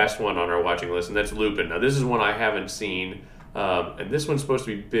the last one on our watching list, and that's Lupin. Now, this is one I haven't seen, and this one's supposed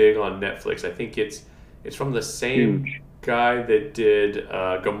to be big on Netflix. I think it's from the same guy that did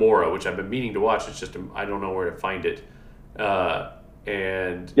Gamora, which I've been meaning to watch. It's just I don't know where to find it.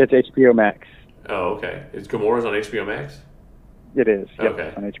 And It's HBO Max. oh, okay. Is Gamora's on HBO Max? It is. Yep,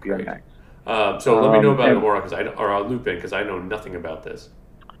 Okay, on HBO great. Max. So let me know about Gamora or Lupin because I know nothing about this.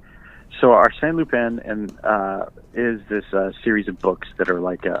 So Arsène Lupin is this series of books that are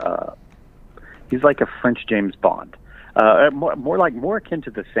like he's like a French James Bond, more akin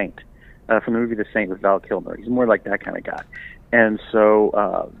to The Saint from the movie The Saint with Val Kilmer. He's more like that kind of guy. And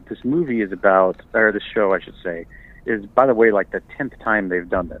so this movie is about, or the show I should say, is by the way like the 10th time they've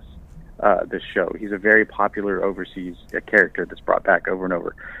done this. This show. He's a very popular overseas character that's brought back over and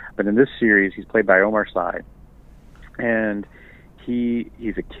over. But in this series, he's played by Omar Sy, and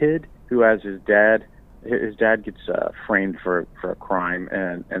he's a kid who has his dad. His dad gets framed for a crime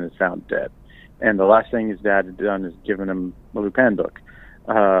and is found dead. And the last thing his dad had done is given him a Lupin book,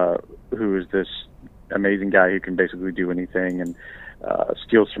 who is this amazing guy who can basically do anything and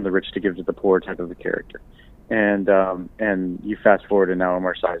steals from the rich to give to the poor type of a character. And you fast forward, and now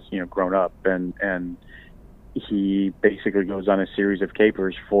Omar Sy's grown up, and he basically goes on a series of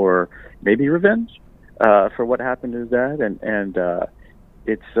capers for maybe revenge for what happened to his dad, and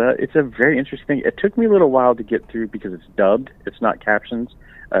it's a very interesting. It took me a little while to get through because it's dubbed. It's not captions.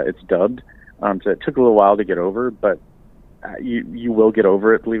 It's dubbed. So it took a little while to get over, but you will get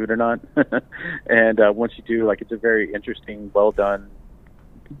over it, believe it or not. And once you do, like, it's a very interesting, well done,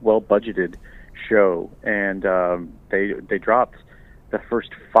 well budgeted show, and they dropped the first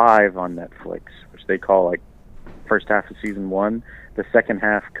 5 on Netflix, which they call like first half of season 1. The second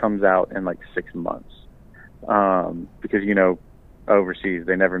half comes out in like 6 months, because overseas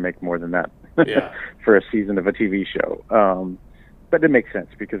they never make more than that for a season of a TV show. But it makes sense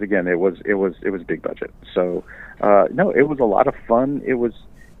because again it was big budget. So no, it was a lot of fun. It was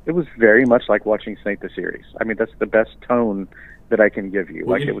very much like watching Saint the series. I mean, that's the best tone that I can give you.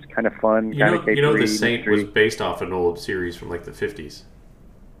 Well, like, it was kind of fun, kind of capery. The Saint was based off an old series from like the 50s.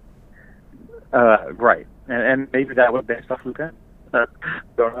 Right, and maybe that was based off Lupin. Don't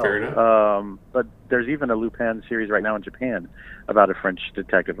know. Fair enough. But there's even a Lupin series right now in Japan about a French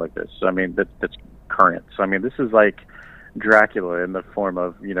detective like this. So, I mean, that's current. So I mean, this is like Dracula in the form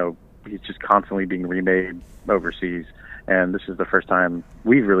of he's just constantly being remade overseas, and this is the first time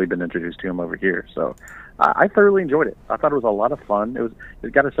we've really been introduced to him over here. So I thoroughly enjoyed it. I thought it was a lot of fun.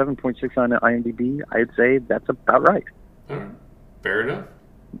 It got a 7.6 on IMDb. I'd say that's about right. All right. Fair enough.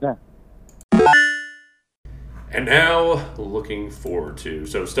 Yeah. And now, looking forward to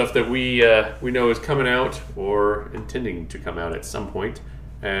stuff that we know is coming out or intending to come out at some point.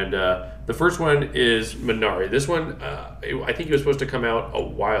 And the first one is Minari. This one, I think it was supposed to come out a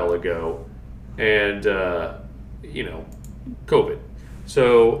while ago, and COVID.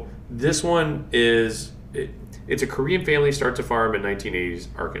 So this one is it's a Korean family starts a farm in 1980s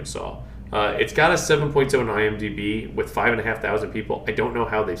Arkansas. It's got a 7.0 on IMDb with 5,500 people. I don't know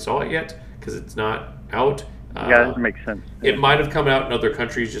how they saw it yet because it's not out. Yeah, that makes sense. It might have come out in other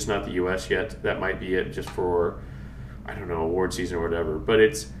countries, just not the U.S. yet. That might be it, just for, I don't know, award season or whatever. But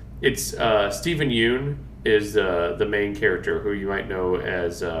it's Stephen Yeun is the main character, who you might know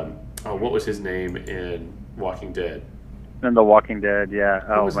as what was his name in Walking Dead? In The Walking Dead, yeah.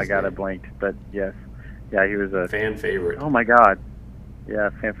 Oh my God, name? I blanked. But yes, yeah, he was a fan favorite. Oh my God, yeah,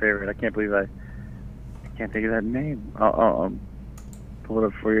 fan favorite. I can't believe I can't think of that name. Pull it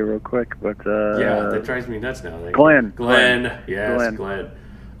up for you real quick, but yeah, that drives me nuts now. Glenn. Yes, Glenn.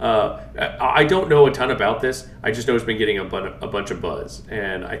 I don't know a ton about this. I just know it's been getting a bunch of buzz,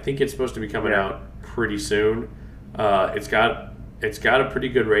 and I think it's supposed to be coming out pretty soon. It's got a pretty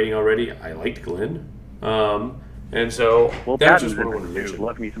good rating already. I liked Glenn, and so Will that's Patton's just what I in want to it, too. mention.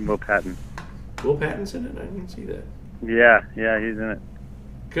 Love me some Will Patton. Will Patton's in it? I didn't see that. Yeah, he's in it.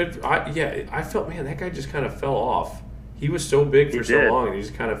 Good. I felt, man, that guy just kind of fell off. He was so big for so long, and he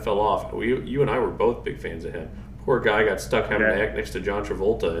just kind of fell off. You and I were both big fans of him. Poor guy got stuck having to act next to John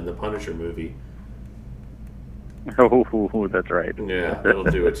Travolta in the Punisher movie. Oh, that's right. Yeah, that'll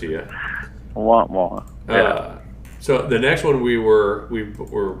do it to you. Wah, wah. Yeah. So the next one we were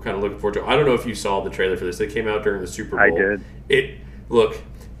kind of looking forward to. I don't know if you saw the trailer for this. It came out during the Super Bowl. I did. Look,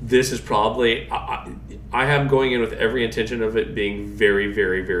 this is probably I am going in with every intention of it being very,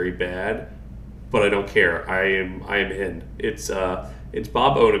 very, very bad, but I don't care. I am in. It's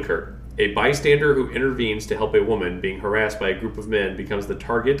Bob Odenkirk. A bystander who intervenes to help a woman being harassed by a group of men becomes the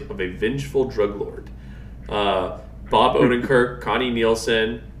target of a vengeful drug lord. Bob Odenkirk, Connie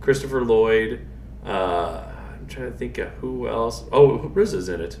Nielsen, Christopher Lloyd. I'm trying to think of who else. Oh, RZA's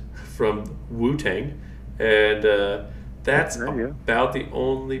in it from Wu-Tang. And that's about the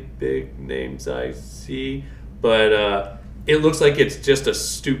only big names I see. but it looks like it's just a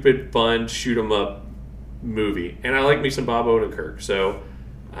stupid, fun shoot 'em up movie, and I like me some Bob Odenkirk, so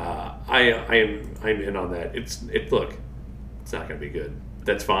I'm in on that. Look, it's not going to be good.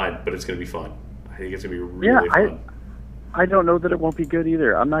 That's fine, but it's going to be fun. I think it's going to be really fun. I don't know that it won't be good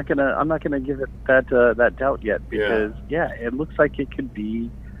either. I'm not gonna give it that doubt yet because it looks like it could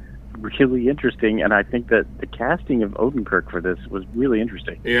be really interesting, and I think that the casting of Odenkirk for this was really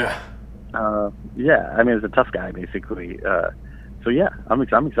interesting. Yeah. I mean, it's a tough guy basically. So yeah, I'm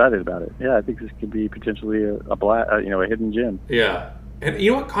excited about it. Yeah, I think this could be potentially a hidden gem. Yeah, and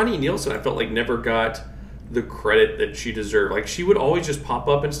you know what, Connie Nielsen, I felt like never got the credit that she deserved. Like, she would always just pop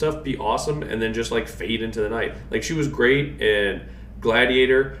up and stuff, be awesome, and then just like fade into the night. Like, she was great in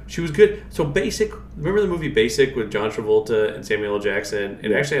Gladiator. She was good. So Basic, remember the movie Basic with John Travolta and Samuel L. Jackson?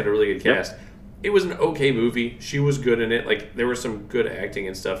 It actually had a really good cast. It was an okay movie. She was good in it. Like, there was some good acting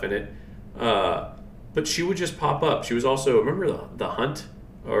and stuff in it. But she would just pop up. She was also, remember the Hunt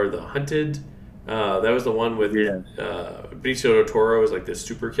or the Hunted? That was the one with Benicio del Toro as like this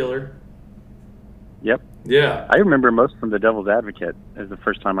super killer. Yep. Yeah. I remember most from The Devil's Advocate as the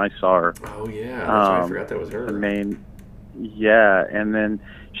first time I saw her. Oh, yeah. That's right. I forgot that was her. And then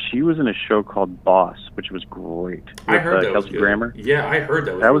she was in a show called Boss, which was great. I heard that was Kelsey good. Grammer. Yeah, I heard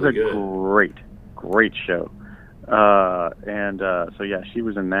that was really good. That was a great show. So yeah, she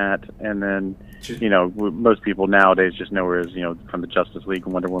was in that. And then, most people nowadays just know her as, from the Justice League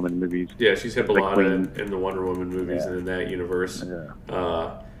and Wonder Woman movies. Yeah, she's Hippolyta in the Wonder Woman movies and in that universe.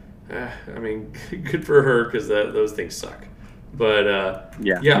 Yeah. I mean, good for her because those things suck. But I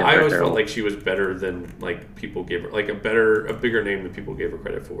always felt like she was better than like people gave her, like a bigger name than people gave her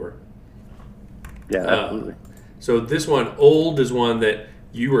credit for. Yeah, absolutely. So this one, Old, is one that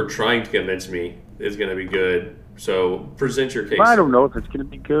you were trying to convince me is going to be good. So present your case. Well, I don't know if it's going to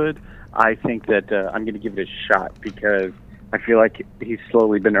be good. I think that I'm going to give it a shot because I feel like he's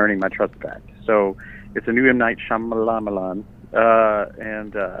slowly been earning my trust back. So it's a new M. Night Shyamalan,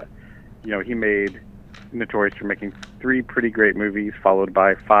 he made notorious for making 3 pretty great movies, followed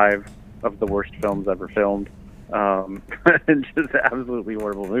by 5 of the worst films ever filmed. Just absolutely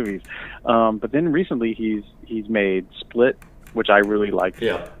horrible movies. But then recently he's made Split, which I really liked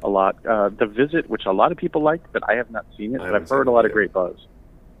a lot. The Visit, which a lot of people liked, but I have not seen it, but I've heard a lot of great buzz.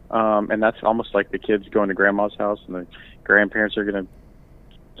 And that's almost like the kids going to grandma's house and the grandparents are going to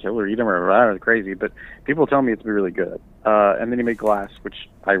kill or eat them or I don't know, crazy, but people tell me it's really good. And then he made Glass, which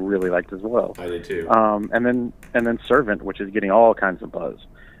I really liked as well. I did too. And then Servant, which is getting all kinds of buzz.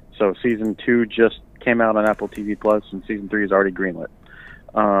 So season 2 just came out on Apple TV Plus, and season 3 is already greenlit.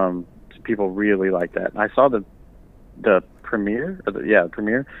 People really like that. I saw the premiere,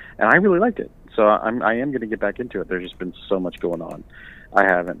 and I really liked it. So I am going to get back into it. There's just been so much going on. I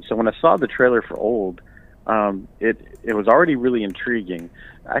haven't. So when I saw the trailer for Old, it was already really intriguing.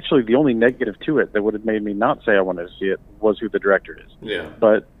 Actually, the only negative to it that would have made me not say I wanted to see it was who the director is. Yeah.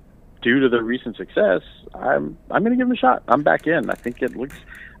 But due to the recent success, I'm going to give him a shot. I'm back in. I think it looks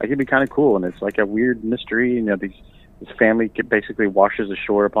like it'd be kind of cool, and it's like a weird mystery. This family basically washes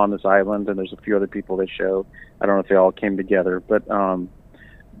ashore upon this island, and there's a few other people they show. I don't know if they all came together, but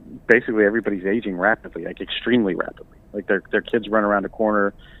basically everybody's aging rapidly, like extremely rapidly. Like their kids run around a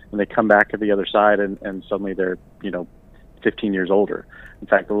corner, and they come back to the other side, and suddenly they're 15 years older. In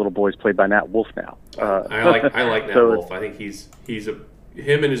fact, the little boy's played by Nat Wolff now. I like Nat Wolff. I think he's him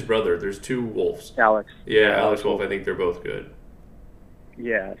and his brother. There's 2 Wolfs. Alex. Yeah, Alex Wolff. I think they're both good.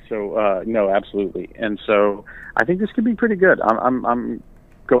 Yeah. So no, absolutely. And so I think this could be pretty good. I'm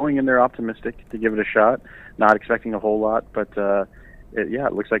going in there optimistic to give it a shot. Not expecting a whole lot, but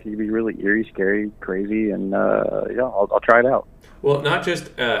it looks like it could be really eerie, scary, crazy, and I'll try it out. Well, not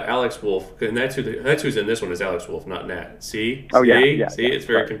just Alex Wolff, and that's who's in this one is Alex Wolff, not Nat. See? Oh, See? yeah. See? It's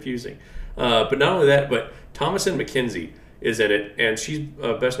very confusing. But not only that, but Thomasin McKenzie is in it, and she's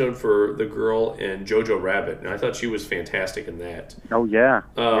best known for the girl in Jojo Rabbit, and I thought she was fantastic in that. Oh, yeah.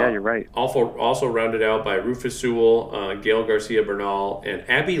 You're right. Also rounded out by Rufus Sewell, Gail Garcia Bernal, and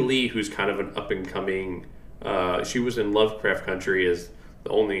Abby Lee, who's kind of an up-and-coming... she was in Lovecraft Country as the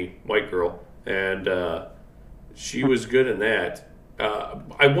only white girl, and she was good in that.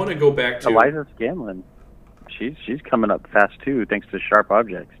 I want to go back to Eliza Scanlon. She's coming up fast too, thanks to Sharp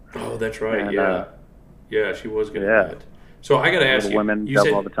Objects. Oh, that's right. And, yeah, she was good in that. So I got to ask you. Women you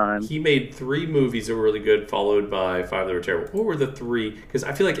said all the time. He made 3 movies that were really good, followed by 5 that were terrible. What were the 3? Because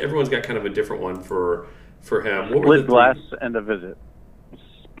I feel like everyone's got kind of a different one for him. What were the 3? Glass and The Visit.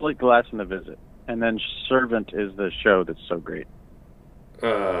 Split Glass and The Visit. And then Servant is the show that's so great.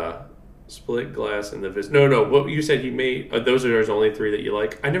 Split Glass and The Visit. No. What you said he made? Those are his only 3 that you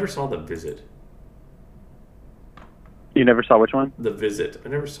like. I never saw The Visit. You never saw which one? The Visit. I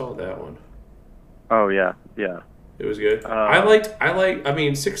never saw that one. Oh yeah, yeah. It was good. I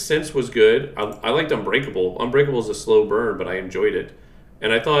mean, Sixth Sense was good. I liked Unbreakable. Unbreakable is a slow burn, but I enjoyed it.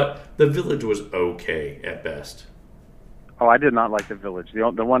 And I thought The Village was okay at best. Oh, I did not like The Village.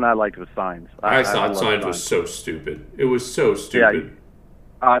 The one I liked was Signs. I thought Signs was so stupid. It was so stupid.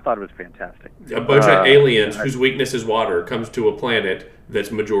 Yeah, I thought it was fantastic. A bunch of aliens whose weakness is water comes to a planet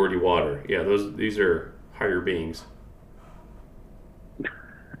that's majority water. Yeah, these are higher beings.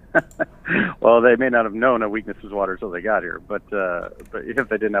 Well, they may not have known a weakness was water until they got here, but if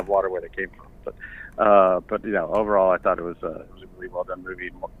they didn't have water where they came from, but you know, overall, I thought it was a really well done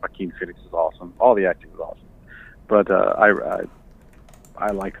movie. Joaquin Phoenix is awesome. All the acting was awesome, but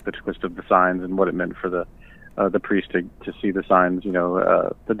I liked the twist of the signs and what it meant for the priest to see the signs. You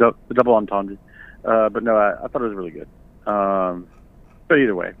know, the double entendre. But no, I thought it was really good. But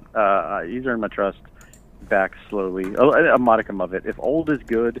either way, he's earned my trust back slowly, a modicum of it. If Old is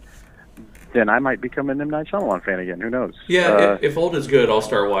good, then I might become an M. Night Shyamalan fan again. Who knows? Yeah, if Old is good, I'll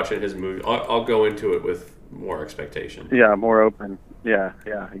start watching his movie. I'll go into it with more expectation. Yeah, more open. Yeah,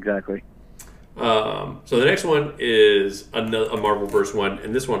 exactly. So the next one is a Marvelverse one,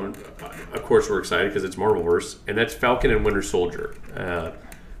 and this one, of course, we're excited because it's Marvelverse, and that's Falcon and Winter Soldier.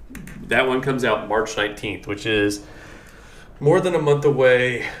 That one comes out March 19th, which is more than a month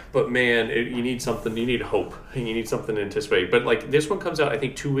away, but man, you need something. You need hope. You need something to anticipate. But like this one comes out, I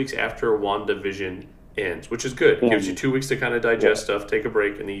think 2 weeks after WandaVision ends, which is good. It gives you 2 weeks to kind of digest stuff, take a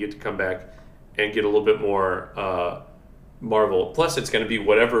break, and then you get to come back and get a little bit more Marvel. Plus, it's going to be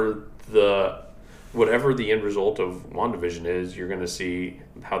whatever the end result of WandaVision is. You're going to see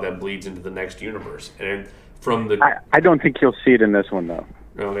how that bleeds into the next universe. And from the, I don't think you'll see it in this one though.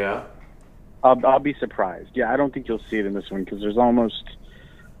 Oh yeah. I'll be surprised. Yeah, I don't think you'll see it in this one because there's almost.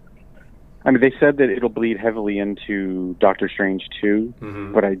 I mean, they said that it'll bleed heavily into Doctor Strange 2,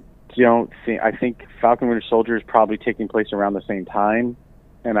 but I don't think. I think Falcon Winter Soldier is probably taking place around the same time,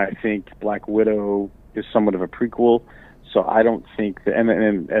 and I think Black Widow is somewhat of a prequel. So I don't think that,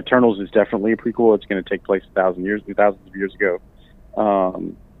 and Eternals is definitely a prequel. It's going to take place thousands of years ago.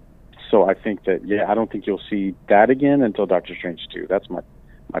 So I think that I don't think you'll see that again until Doctor Strange 2. That's my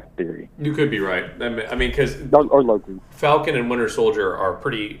theory. You could be right. I mean, because or Loki. Falcon and Winter Soldier are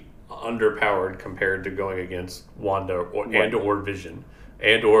pretty underpowered compared to going against Wanda or Vision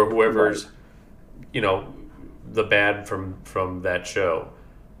or whoever's the bad from that show.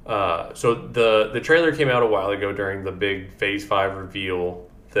 So the trailer came out a while ago during the big Phase 5 reveal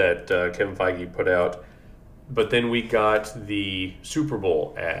that Kevin Feige put out, but then we got the Super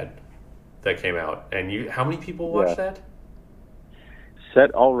Bowl ad that came out, and how many people watched that?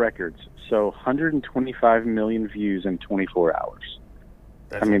 Set all records. So 125 million views in 24 hours.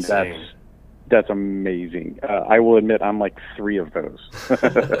 That's insane. That's amazing. I will admit I'm like 3 of those.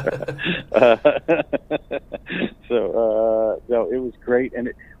 No, it was great,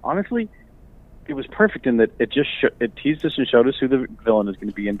 and honestly, it was perfect in that it just it teased us and showed us who the villain is going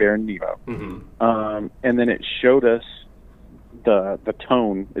to be in Baron Nemo, and then it showed us the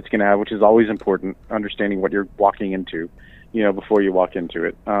tone it's going to have, which is always important. Understanding what you're walking into, before you walk into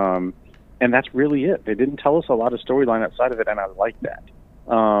it, and that's really it. They didn't tell us a lot of storyline outside of it, and I like that.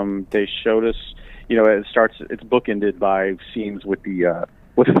 They showed us, it's bookended by scenes with the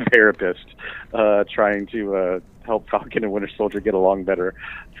therapist trying to help Falcon and Winter Soldier get along better,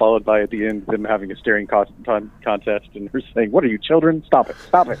 followed by at the end them having a staring contest and her saying, "What are you, children? Stop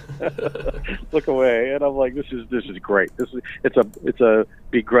it, look away." And I'm like, this is great. It's a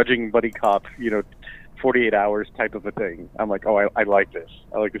begrudging buddy cop, 48 hours type of a thing. I'm like, oh, I like this.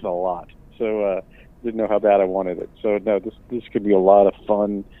 I like this a lot. So didn't know how bad I wanted it. So no, this could be a lot of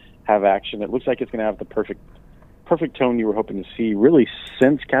fun, have action. It looks like it's going to have the perfect tone you were hoping to see, really,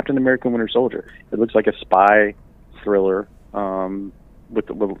 since Captain America: Winter Soldier. It looks like a spy thriller with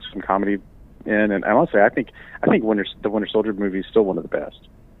some comedy in. And honestly, I think the Winter Soldier movie is still one of the best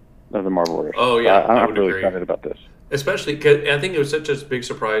of the Marvel-verse. Oh yeah, I'm really excited about this. Especially because I think it was such a big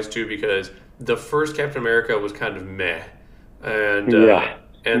surprise too, because the first Captain America was kind of meh, and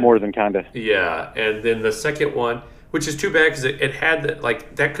more than kind of. Yeah, and then the second one, which is too bad because it had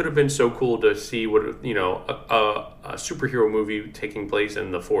that could have been so cool to see what a superhero movie taking place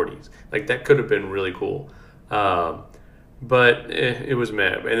in the 40s. Like that could have been really cool, but it was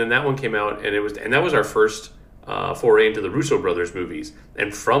meh. And then that one came out, and that was our first foray into the Russo brothers movies.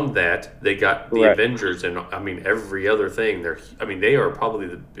 And from that, they got the Avengers, and I mean every other thing. They are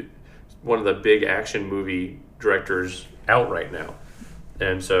probably one of the big action movie directors out right now.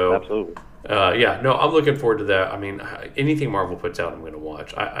 And so, absolutely. I'm looking forward to that. I mean, anything Marvel puts out, I'm going to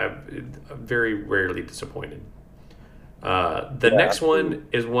watch. I'm very rarely disappointed. The next one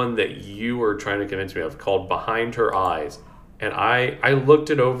is one that you were trying to convince me of, called Behind Her Eyes, and I looked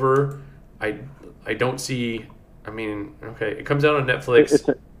it over. I don't see. I mean, okay, it comes out on Netflix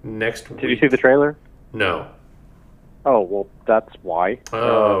next week. Did you see the trailer? No. Oh, well, that's why.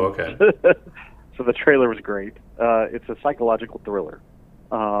 Oh, okay. So the trailer was great. It's a psychological thriller,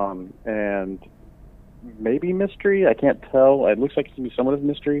 and maybe mystery. I can't tell. It looks like it's going to be somewhat of a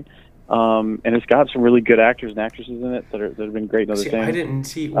mystery. And it's got some really good actors and actresses in it that have been great in other things. I didn't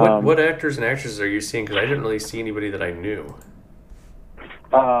see what actors and actresses are you seeing? Because I didn't really see anybody that I knew.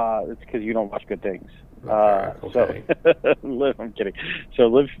 It's because you don't watch good things. Okay. So, I'm kidding. So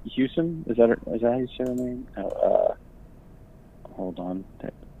Liv Hewson, is that how you say her name? Hold on,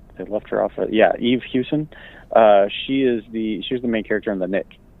 they left her off. Yeah, Eve Hewson. She was the main character in The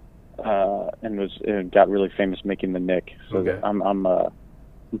Nick, and got really famous making The Nick. So okay. I'm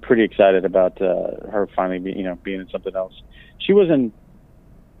pretty excited about her finally being in something else. She was in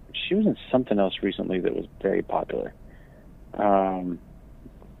something else recently that was very popular. Let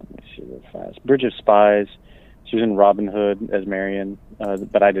me see real fast. Bridge of Spies. She was in Robin Hood as Marion,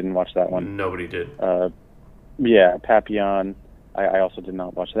 but I didn't watch that one. Nobody did. Yeah, Papillon. I also did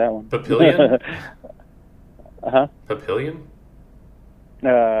not watch that one. Papillon? Uh-huh. Papillon?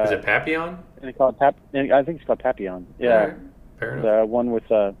 Is it Papillon? They call it I think it's called Papillon. Yeah. Right. Fair enough. The one with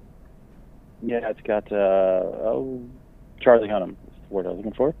it's got Charlie Hunnam is the word I was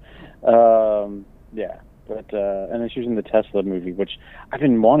looking for. Yeah. But and then she was in the Tesla movie, which I've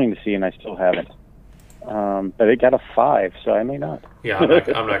been wanting to see and I still haven't. But it got a 5, so I may not. Yeah,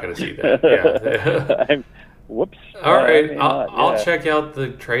 I'm not going to see that. Yeah. Whoops. All right, I'll check out the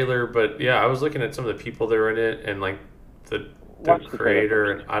trailer. But yeah, I was looking at some of the people that were in it and like the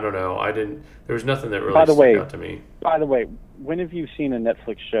creator, and I don't know. There was nothing that really stuck out to me. By the way, when have you seen a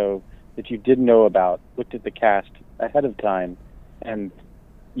Netflix show that you didn't know about, looked at the cast ahead of time, and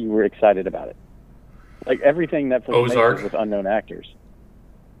you were excited about it? Like everything Netflix makes with unknown actors.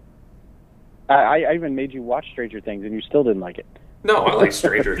 I even made you watch Stranger Things, and you still didn't like it. No, I like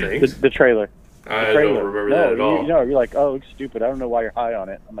Stranger Things. The trailer. I don't remember that at all. You're like, oh, it's stupid. I don't know why you're high on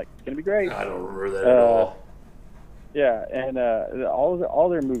it. I'm like, it's gonna be great. I don't remember that at all. Yeah, and all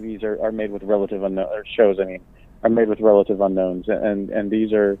their movies are made with relative unknown, or shows. I mean, are made with relative unknowns, and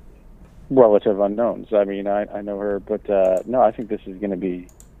these are relative unknowns. I mean, I know her, but no, I think this is gonna be.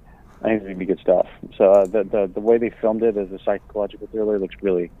 I think it's gonna be good stuff. So the way they filmed it as a psychological thriller looks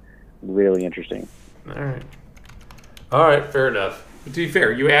really, really interesting. All right, fair enough. But to be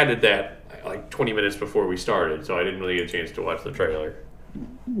fair, you added that like 20 minutes before we started, so I didn't really get a chance to watch the trailer.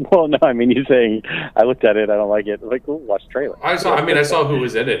 Well, no, I mean, you're saying I looked at it, I don't like it. Like, well, watch the trailer. I saw who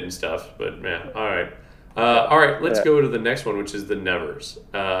was in it and stuff, but man, all right. Let's go to the next one, which is The Nevers.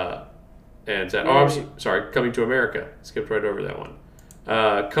 I'm sorry, Coming to America. Skipped right over that one.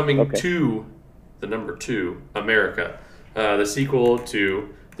 Coming to the number 2, America, the sequel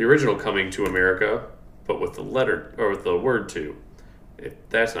to the original Coming to America, but with the letter or with the word 2. If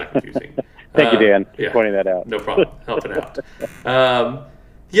that's not confusing. Thank you, Dan, for pointing that out. No problem, helping out.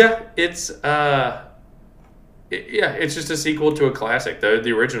 It's just a sequel to a classic.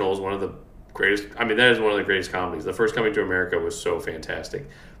 The original is one of the greatest. I mean, that is one of the greatest comedies. The first Coming to America was so fantastic.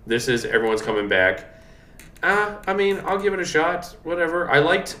 This is Everyone's Coming Back. I mean, I'll give it a shot. Whatever. I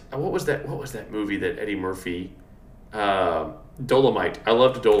liked what was that movie that Eddie Murphy, Dolomite. I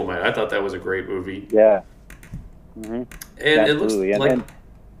loved Dolomite. I thought that was a great movie. Yeah. Mm-hmm. And absolutely. It looks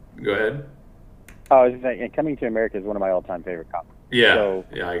go ahead. I was saying, Coming to America is one of my all-time favorite comedies. Yeah. So,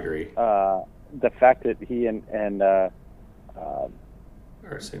 I agree. The fact that he and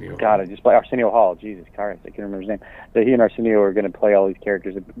Arsenio. God, I just play Arsenio Hall. Jesus Christ, I can't remember his name. That he and Arsenio are going to play all these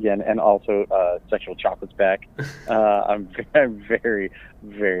characters again, and also Sexual Chocolate's back. I'm very,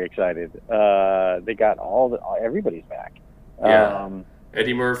 very excited. They got everybody's back. Yeah.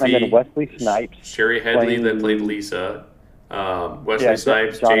 Eddie Murphy, and then Wesley Snipes, Sherry Headley that played Lisa, Wesley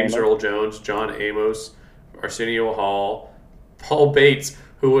Snipes, James Earl Jones, John Amos, Arsenio Hall, Paul Bates,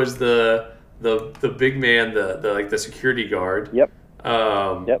 who was the big man, the security guard. Yep.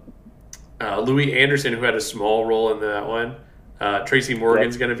 Louis Anderson, who had a small role in that one. Tracy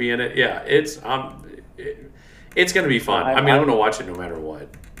Morgan's going to be in it. Yeah, it's going to be fun. I'm going to watch it no matter what.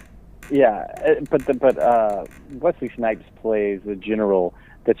 Yeah, but Wesley Snipes plays the general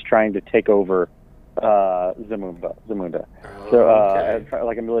that's trying to take over Zamunda. So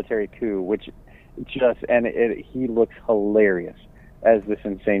like a military coup, which he looks hilarious as this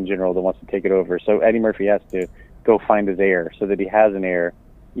insane general that wants to take it over. So Eddie Murphy has to go find his heir so that he has an heir,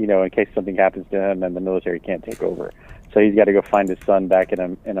 in case something happens to him and the military can't take over. So he's got to go find his son back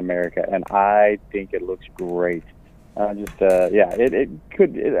in America, and I think it looks great. It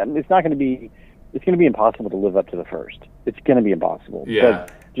could. It's not going to be. It's going to be impossible to live up to the first. It's going to be impossible. Yeah.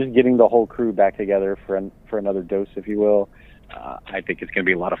 But just getting the whole crew back together for another dose, if you will, I think it's going to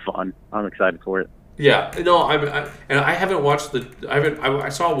be a lot of fun. I'm excited for it. Yeah, no, I haven't watched I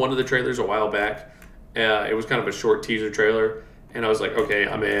saw one of the trailers a while back. It was kind of a short teaser trailer, and I was like, okay,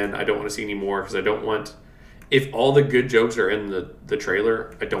 I'm in. I don't want to see any more because I don't want. If all the good jokes are in the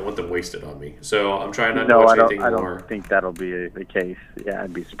trailer, I don't want them wasted on me. So I'm trying not to watch anything more. I don't think that'll be the case. Yeah,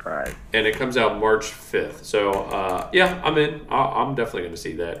 I'd be surprised. And it comes out March 5th. So, I'm in. I'm definitely going to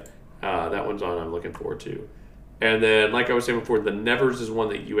see that. That one's on I'm looking forward to. And then, like I was saying before, The Nevers is one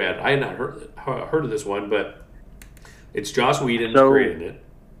that you had. I had not heard of this one, but it's Joss Whedon creating it.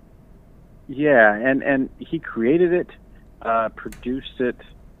 Yeah, and he created it, produced it,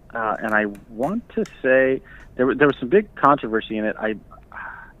 and I want to say there was some big controversy in it.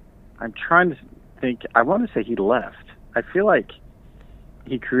 I'm trying to think. I want to say he left. I feel like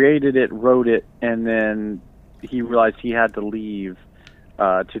he created it, wrote it, and then he realized he had to leave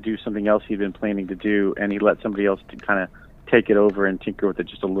to do something else he'd been planning to do, and he let somebody else to kind of take it over and tinker with it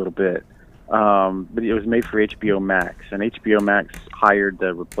just a little bit. But it was made for HBO Max, and HBO Max hired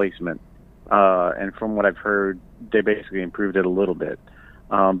the replacement. And from what I've heard, they basically improved it a little bit.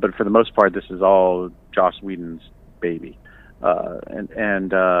 But for the most part, this is all Joss Whedon's baby. And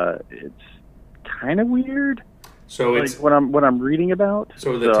it's kind of weird. So like it's what I'm reading about.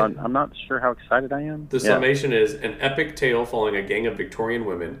 So I'm not sure how excited I am. The summation is an epic tale following a gang of Victorian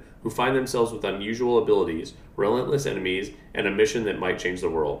women who find themselves with unusual abilities, relentless enemies, and a mission that might change the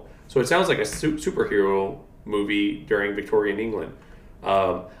world. So it sounds like a superhero movie during Victorian England.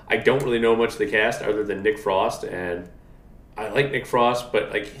 I don't really know much of the cast other than Nick Frost, and I like Nick Frost,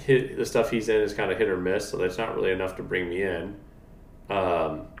 but like the stuff he's in is kind of hit or miss, so that's not really enough to bring me in.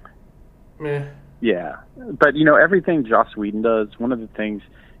 Meh. Yeah, but everything Joss Whedon does, one of the things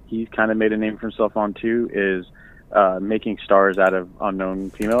he's kind of made a name for himself on too is making stars out of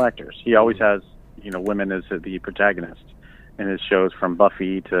unknown female actors. He always has women as the protagonist in his shows, from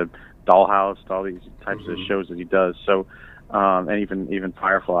Buffy to Dollhouse to all these types of shows that he does. So, and even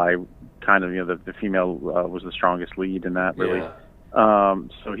Firefly, kind of the female was the strongest lead in that, really. Yeah.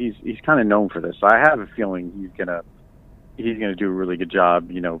 So he's kind of known for this. So I have a feeling he's gonna do a really good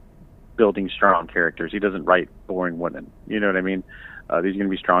job, building strong characters. He doesn't write boring women. You know what I mean? These are going to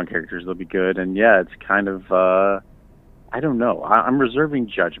be strong characters. They'll be good. And yeah, it's kind of, I don't know. I'm reserving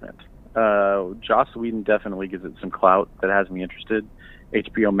judgment. Joss Whedon definitely gives it some clout that has me interested.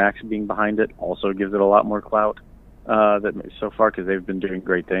 HBO Max being behind it also gives it a lot more clout so far, because they've been doing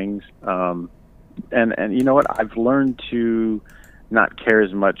great things. And you know what? I've learned to not care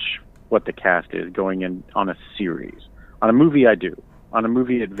as much what the cast is going in on a series. On a movie, I do. On a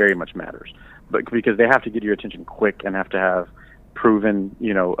movie, it very much matters, but because they have to get your attention quick and have to have proven,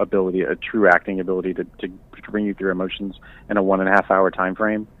 ability, a true acting ability to bring you through emotions in a 1.5 hour time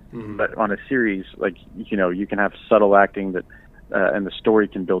frame. Mm-hmm. But on a series, like you can have subtle acting that, and the story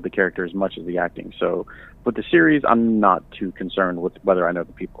can build the character as much as the acting. So, with the series, I'm not too concerned with whether I know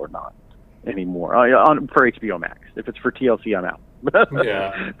the people or not anymore. For HBO Max, if it's for TLC, I'm out.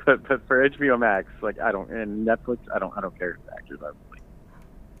 Yeah. But for HBO Max, like and Netflix, I don't care who the actors are.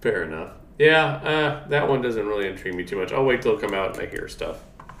 Fair enough. Yeah, that one doesn't really intrigue me too much. I'll wait till it come out and I hear stuff.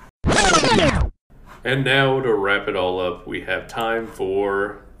 And now to wrap it all up, we have time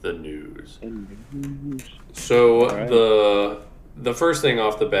for the news. So right. The first thing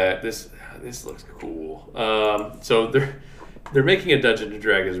off the bat, this looks cool. So they're making a Dungeons and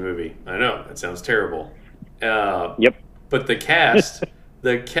Dragons movie. I know that sounds terrible. Yep. But the cast,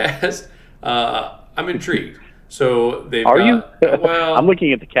 I'm intrigued. So they've Are got, you? Well, I'm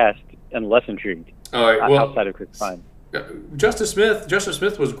looking at the cast and less intrigued. All right. Well, outside of Chris Pine. Justice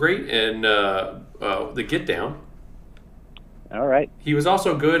Smith was great in the Get Down. All right. He was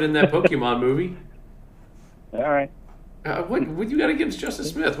also good in that Pokemon movie. All right. What you got against Justice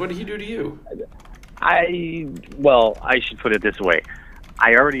Smith? What did he do to you? I should put it this way.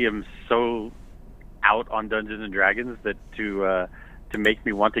 I already am so out on Dungeons and Dragons that to make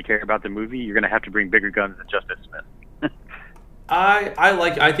me want to care about the movie, you're going to have to bring bigger guns than Justice Smith.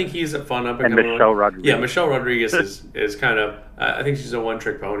 I think he's a fun up and Michelle Rodriguez. Yeah, Michelle Rodriguez is kind of. I think she's a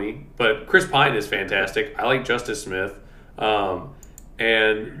one-trick pony. But Chris Pine is fantastic. I like Justice Smith, and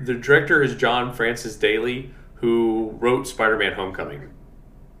the director is John Francis Daly, who wrote Spider-Man: Homecoming.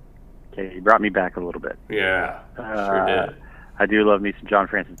 Okay, you brought me back a little bit. Yeah, sure did. I do love me some John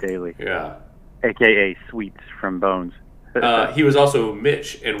Francis Daly. Yeah, AKA Sweets from Bones. He was also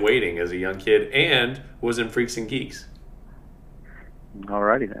Mitch in Waiting as a young kid, and was in Freaks and Geeks.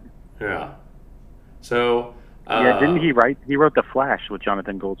 Alrighty then. Yeah. So Yeah, didn't he write? He wrote The Flash with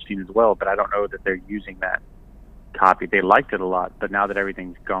Jonathan Goldstein as well, but I don't know that they're using that copy. They liked it a lot, but now that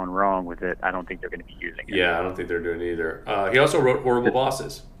everything's gone wrong with it, I don't think they're going to be using it. Yeah, I don't think they're doing it either. He also wrote Horrible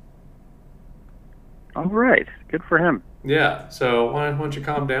Bosses. All right, good for him. Yeah, so why don't you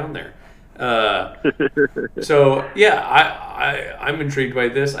calm down there? So yeah, I'm intrigued by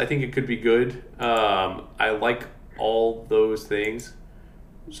this. I think it could be good. I like all those things.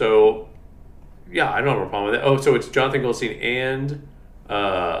 So yeah, I don't have a problem with it. Oh, so it's Jonathan Goldstein and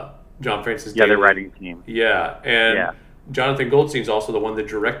John Francis Yeah, Daley. the writing team. Yeah, and Yeah. Jonathan Goldstein's also the one that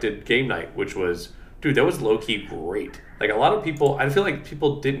directed Game Night, which was, dude, that was low key great. Like a lot of people, I feel like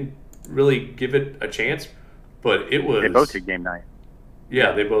people didn't really give it a chance, but it was. They both did Game Night.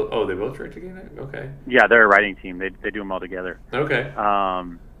 Yeah, they both. Oh, they both directed Game Night. Okay. Yeah, they're a writing team. They do them all together. Okay.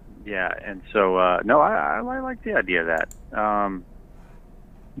 Yeah, and so no, I like the idea of that.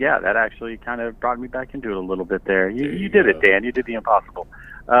 Yeah, that actually kind of brought me back into it a little bit there. You did it, Dan. You did the impossible.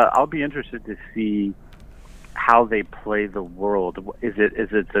 I'll be interested to see how they play the world. Is it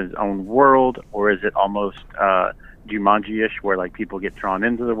its own world, or is it almost Jumanji-ish, where like people get drawn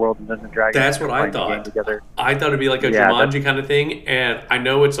into the world and then the dragons? That's what I thought. I thought it'd be like a Jumanji kind of thing, and I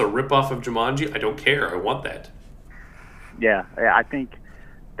know it's a ripoff of Jumanji. I don't care. I want that. Yeah, I think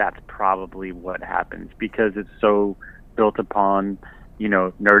that's probably what happens because it's so built upon,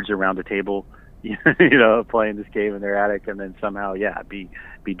 nerds around a table, playing this game in their attic, and then somehow,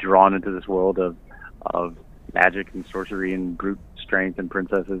 be drawn into this world of magic and sorcery and brute strength and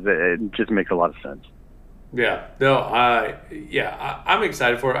princesses. It just makes a lot of sense. Yeah. No. I'm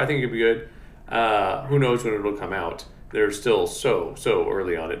excited for it. I think it'll be good. Who knows when it'll come out? They're still so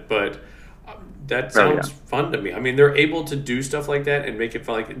early on it, but that sounds fun to me. I mean, they're able to do stuff like that and make it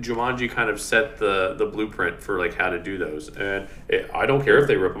fun. Like Jumanji kind of set the blueprint for like how to do those, and I don't care if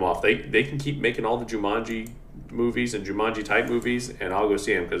they rip them off. They can keep making all the Jumanji movies and Jumanji type movies, and I'll go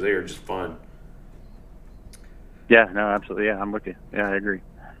see them because they are just fun. Yeah. No. Absolutely. Yeah. I'm with you. Yeah. I agree.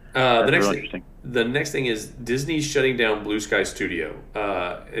 The next thing is Disney's shutting down Blue Sky Studio.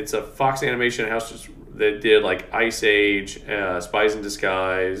 It's a Fox animation house that did like Ice Age, Spies in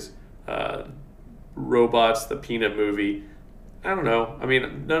Disguise, Robots, the Peanut movie. I don't know. I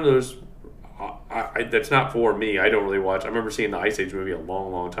mean, none of those. That's not for me. I don't really watch. I remember seeing the Ice Age movie a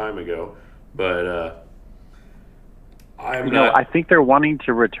long time ago, but I think they're wanting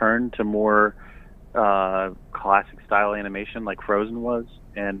to return to more classic style animation like Frozen was,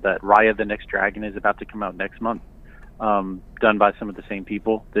 and that Raya the Next Dragon is about to come out next month, done by some of the same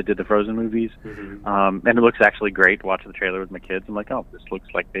people that did the Frozen movies. And it looks actually great. Watching the trailer with my kids, I'm like, oh, this looks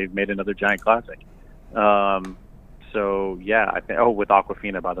like they've made another giant classic. So yeah, with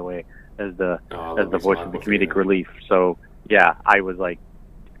Awkwafina, by the way, as the voice of the comedic relief. So yeah, I was like,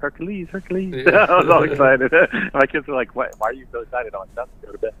 Hercules. Yeah. I was all excited. My kids were like, "What? Why are you so excited?" I'm like, "That's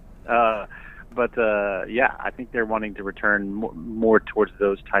go to bed." But I think they're wanting to return more towards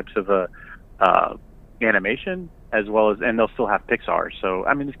those types of animation, as well as, and they'll still have Pixar. So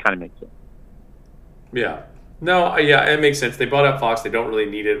I mean, this kind of makes sense. Yeah. No. Yeah, it makes sense. They bought out Fox. They don't really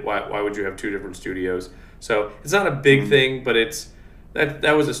need it. Why would you have two different studios? So it's not a big thing, but it's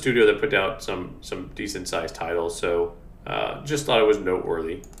that was a studio that put out some decent sized titles. So just thought it was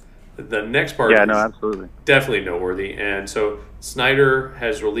noteworthy. The next part, absolutely, definitely noteworthy. And so Snyder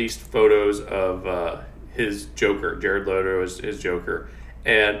has released photos of his Joker, Jared Leto as his Joker,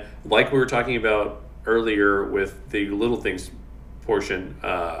 and like we were talking about earlier with the Little Things portion,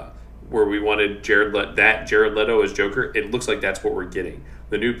 where we wanted Jared Leto as Joker. It looks like that's what we're getting.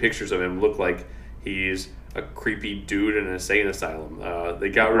 The new pictures of him look like he's a creepy dude in an insane asylum. They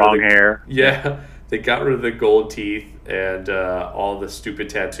got rid of the hair. Yeah. They got rid of the gold teeth and all the stupid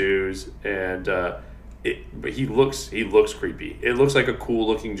tattoos, and but he looks creepy. It looks like a cool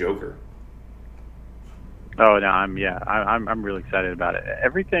looking Joker. Oh no, I'm really excited about it.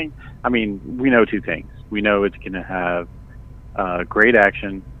 Everything. I mean, we know two things. We know it's going to have great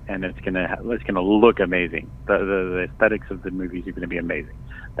action, and it's going to look amazing. The aesthetics of the movies are going to be amazing.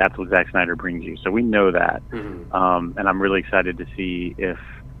 That's what Zack Snyder brings you. So we know that, and I'm really excited to see if,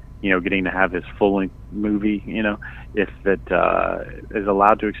 getting to have his full-length movie, if it is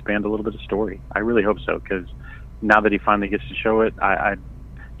allowed to expand a little bit of story. I really hope so, because now that he finally gets to show it, I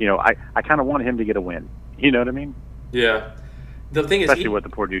kind of want him to get a win. You know what I mean? Yeah. The thing especially what the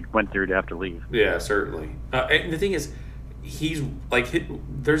poor dude went through to have to leave. Yeah, certainly. And the thing is, he's like,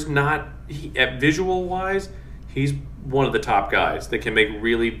 visual-wise, he's one of the top guys that can make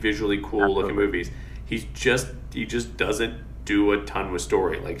really visually cool-looking movies. He just doesn't do a ton with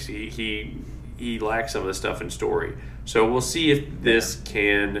story. Like he lacks some of the stuff in story. So we'll see if this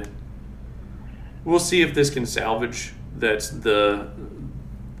can we'll see if this can salvage the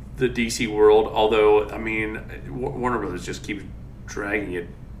DC world. Although, I mean, Warner Brothers just keeps dragging it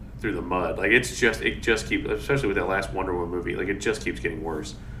through the mud. Like it just keeps, especially with that last Wonder Woman movie. Like it just keeps getting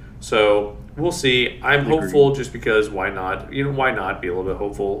worse. So we'll see. I'm hopeful just because why not? Why not be a little bit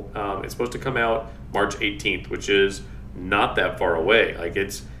hopeful? It's supposed to come out March 18th, which is not that far away. Like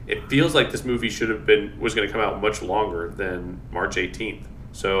it feels like this movie was going to come out much longer than March 18th.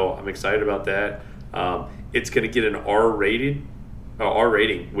 So I'm excited about that. It's going to get an R rating,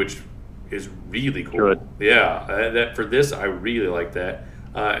 which is really cool. Good. Yeah, that for this I really like that.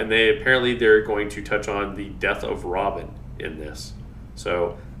 And they're going to touch on the death of Robin in this.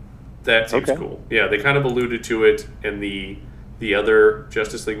 So that seems cool. Yeah, they kind of alluded to it in the other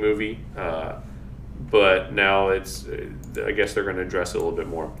Justice League movie, but now I guess they're going to address it a little bit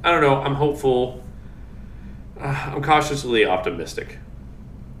more. I don't know. I'm hopeful. I'm cautiously optimistic.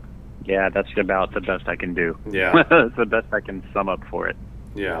 Yeah, that's about the best I can do. Yeah. That's the best I can sum up for it.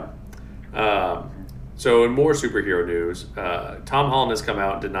 Yeah. So in more superhero news, Tom Holland has come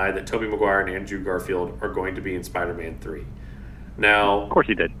out and denied that Tobey Maguire and Andrew Garfield are going to be in Spider-Man 3. Now, of course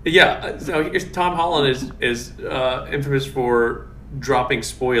he did. Yeah. So Tom Holland is infamous for dropping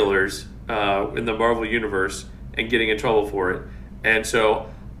spoilers in the Marvel universe and getting in trouble for it. And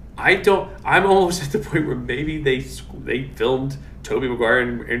so I'm almost at the point where maybe they filmed Tobey Maguire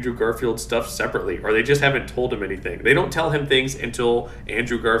and Andrew Garfield stuff separately, or they just haven't told him anything. They don't tell him things until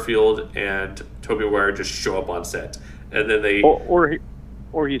Andrew Garfield and Tobey Maguire just show up on set, and then they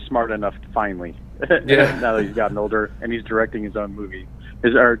or he's smart enough to finally Yeah. now that he's gotten older and he's directing his own movie,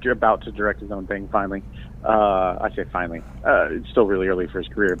 or about to direct his own thing finally. I say finally. It's still really early for his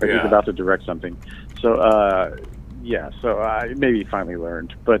career, but he's about to direct something. So maybe he finally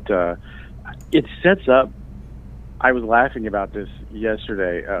learned, but it sets up. I was laughing about this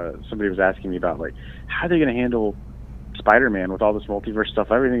yesterday. Somebody was asking me about how are they going to handle Spider-Man with all this multiverse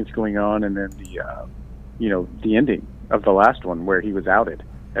stuff, everything that's going on, and then the ending of the last one where he was outed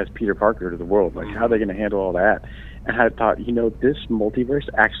as Peter Parker to the world. How are they going to handle all that? And I thought, this multiverse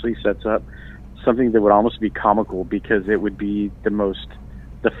actually sets up something that would almost be comical, because it would be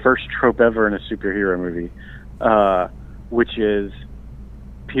the first trope ever in a superhero movie, which is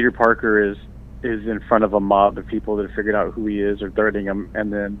Peter Parker is in front of a mob of people that have figured out who he is or threatening him,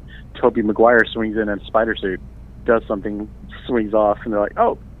 and then Tobey Maguire swings in a spider suit, does something, swings off, and they're like,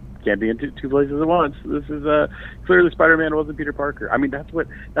 oh, can't be in two places at once. This is clearly Spider-Man wasn't Peter Parker. I mean, that's what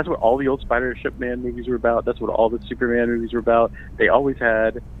all the old Spider-Man movies were about. That's what all the Superman movies were about. They always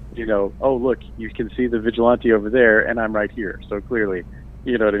had, oh, look, you can see the vigilante over there, and I'm right here. So clearly,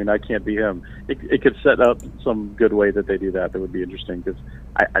 you know what I mean? I can't be him. It could set up some good way that they do that would be interesting, because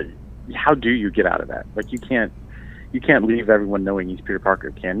how do you get out of that? You can't leave everyone knowing he's Peter Parker,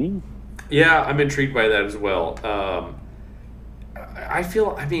 can you? Yeah, I'm intrigued by that as well. I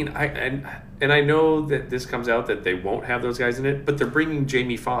feel, I know that this comes out that they won't have those guys in it, but they're bringing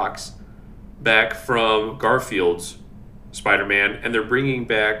Jamie Foxx back from Garfield's Spider-Man, and they're bringing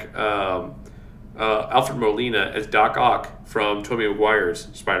back Alfred Molina as Doc Ock from Tobey Maguire's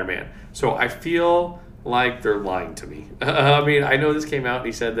Spider-Man. So I feel like they're lying to me. I know this came out and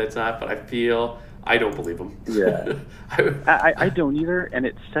he said that's not, but I don't believe him. Yeah. I don't either, and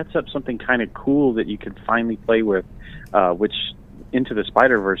it sets up something kind of cool that you could finally play with, which Into the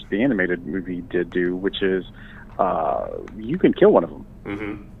Spider-Verse, the animated movie, did do, which is you can kill one of them.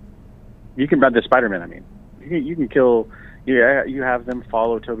 Mm-hmm. You can run the Spider-Man, you can kill, you have them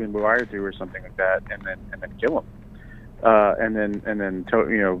follow Tobey Maguire through or something like that, and then kill him.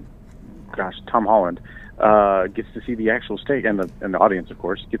 Tom Holland gets to see the actual stake, and the audience, of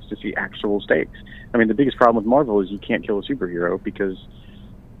course, gets to see actual stakes. The biggest problem with Marvel is you can't kill a superhero because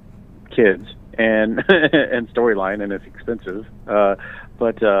kids and and storyline, and it's expensive.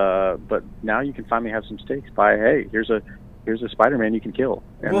 But now you can finally have some stakes by, hey, here's a Spider-Man you can kill,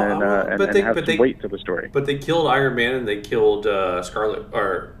 and have some weight to the story. But they killed Iron Man, and they killed not Scarlet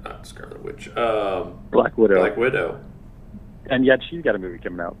Witch, Black Widow. Black Widow. And yet she's got a movie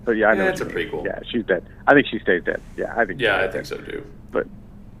coming out. But I know it's a prequel. Yeah, she's dead. I think she stays dead. Yeah, I think. Yeah, I think so too. But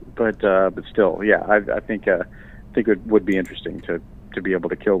still, yeah, I think it would be interesting to be able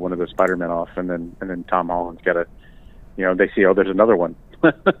to kill one of the Spider-Men off, and then Tom Holland's got to, they see, oh, there's another one.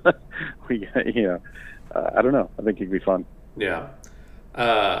 I don't know. I think it'd be fun. Yeah.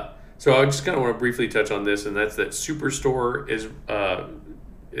 So I just kind of want to briefly touch on this, and that's that Superstore is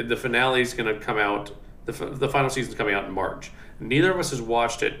the finale is going to come out. The final season's coming out in March. Neither of us has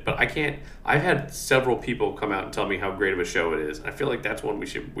watched it, but I've had several people come out and tell me how great of a show it is. I feel like that's one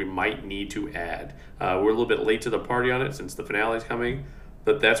we might need to add. We're a little bit late to the party on it since the finale's coming,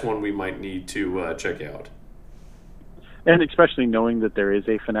 but that's one we might need to check out. And especially knowing that there is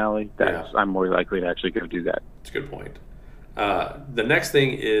a finale, Yeah. I'm more likely to actually go do that. That's a good point. The next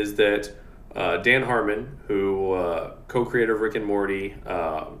thing is that Dan Harmon, who co-creator of Rick and Morty,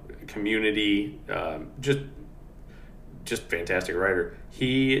 Community, just fantastic writer.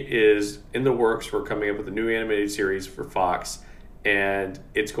 He is in the works for coming up with a new animated series for Fox, and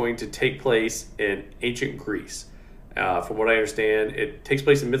it's going to take place in ancient Greece. From what I understand, it takes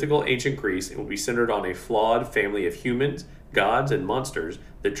place in mythical ancient Greece. It will be centered on a flawed family of humans, gods, and monsters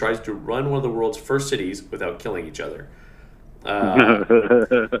that tries to run one of the world's first cities without killing each other.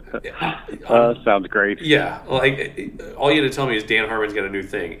 Sounds great. Yeah, like all you had to tell me is Dan Harmon's got a new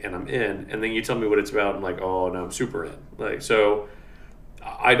thing, and I'm in. And then you tell me what it's about, I'm like, oh no, I'm super in. Like, so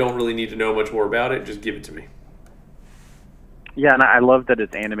I don't really need to know much more about it. Just give it to me. Yeah, and I love that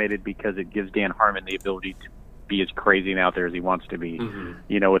it's animated because it gives Dan Harmon the ability to be as crazy and out there as he wants to be,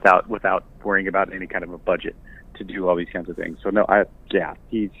 without worrying about any kind of a budget to do all these kinds of things. So no,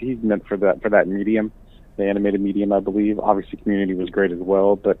 he's meant for that medium, the animated medium, I believe. Obviously, Community was great as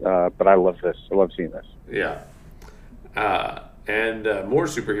well, but I love this. I love seeing this. Yeah, and more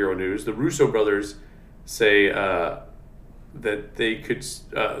superhero news. The Russo brothers say that they could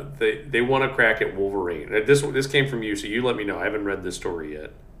they want to crack at Wolverine. This came from you, so you let me know. I haven't read this story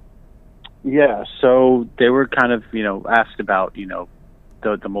yet. Yeah, so they were kind of, asked about, the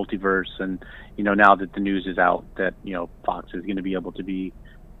multiverse, and, now that the news is out that, Fox is going to be able to be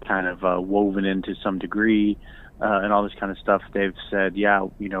kind of woven into some degree and all this kind of stuff, they've said,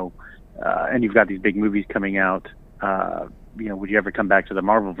 and you've got these big movies coming out, would you ever come back to the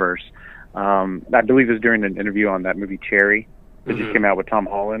Marvelverse? I believe it was during an interview on that movie Cherry that just came out with Tom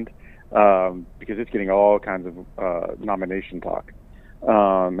Holland, because it's getting all kinds of nomination talk.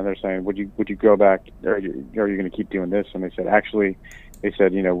 And they're saying, would you go back, or are you going to keep doing this? And they said,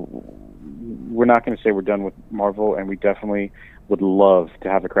 we're not going to say we're done with Marvel, and we definitely would love to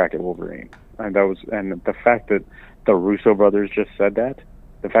have a crack at Wolverine. And the fact that the Russo brothers just said that,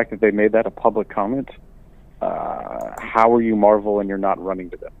 the fact that they made that a public comment, how are you Marvel and you're not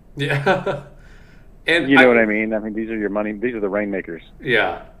running to them? Yeah. And you know what I mean? I mean, these are your money. These are the rainmakers.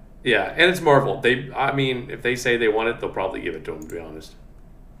 Yeah. Yeah, and it's Marvel. If they say they want it, they'll probably give it to them, to be honest.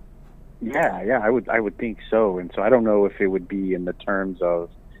 Yeah, I would think so. And so I don't know if it would be in the terms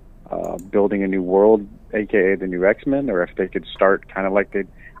of building a new world, aka the new X-Men, or if they could start kind of like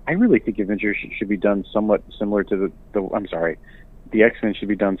I really think Avengers should be done somewhat similar to the X-Men should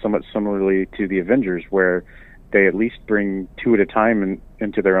be done somewhat similarly to the Avengers, where they at least bring two at a time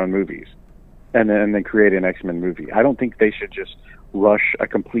into their own movies, and then create an X-Men movie. I don't think they should just rush a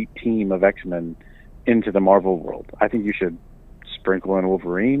complete team of X-Men into the Marvel world. I think you should sprinkle in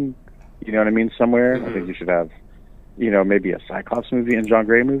Wolverine, you know what I mean, somewhere. I think you should have, maybe a Cyclops movie and Jean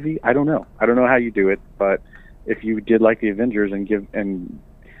Grey movie. I don't know how you do it, but if you did like the Avengers and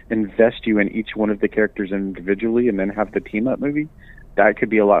invest you in each one of the characters individually and then have the team up movie, that could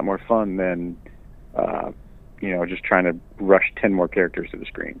be a lot more fun than just trying to rush 10 more characters to the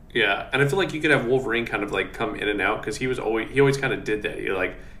screen. Yeah, and I feel like you could have Wolverine kind of like come in and out, because he always kind of did that.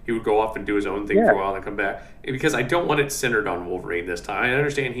 He would go off and do his own thing for a while and come back. Because I don't want it centered on Wolverine this time. I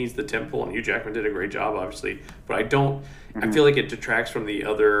understand he's the temple, and Hugh Jackman did a great job, obviously, but I don't. I feel like it detracts from the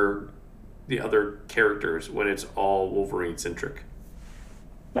other characters when it's all Wolverine centric.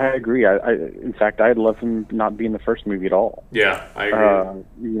 I agree. In fact, I'd love him not be in the first movie at all. Yeah, I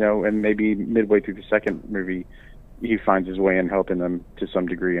agree. And maybe midway through the second movie, he finds his way in helping them to some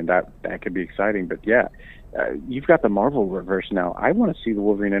degree, and that could be exciting. But yeah, you've got the Marvel reverse now. I want to see the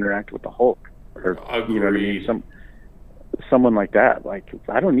Wolverine interact with the Hulk, or Agreed. You know what I mean, someone like that. Like,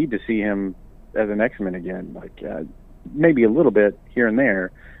 I don't need to see him as an X-Men again. Like, maybe a little bit here and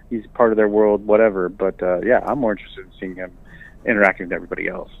there. He's part of their world, whatever. But I'm more interested in seeing him interacting with everybody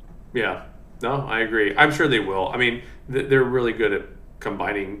else. Yeah, no, I agree. I'm sure they will. I mean, they're really good at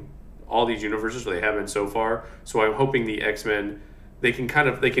combining all these universes, or they have been so far. So I'm hoping the X-Men, they can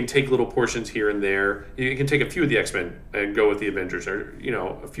take little portions here and there. You can take a few of the X-Men and go with the Avengers, or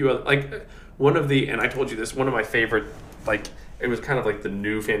a few other, like and I told you this, one of my favorite, like, it was kind of like the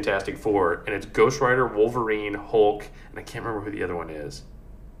new Fantastic Four, and it's Ghost Rider, Wolverine, Hulk, and I can't remember who the other one is.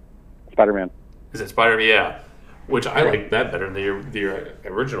 Spider-Man. Is it Spider-Man? Yeah. Which I like that better than the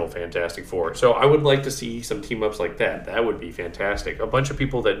original Fantastic Four. So I would like to see some team-ups like that. That would be fantastic. A bunch of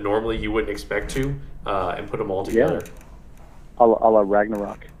people that normally you wouldn't expect to, and put them all together. Yeah. A la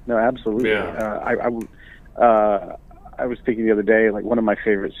Ragnarok. No, absolutely. Yeah. I was thinking the other day, like, one of my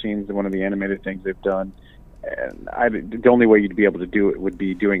favorite scenes and one of the animated things they've done the only way you'd be able to do it would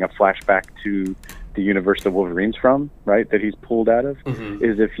be doing a flashback to the universe that Wolverine's from, right? That he's pulled out of,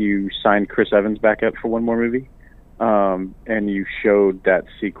 is if you signed Chris Evans back up for one more movie, and you showed that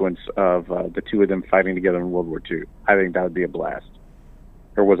sequence of the two of them fighting together in World War II. I think that would be a blast.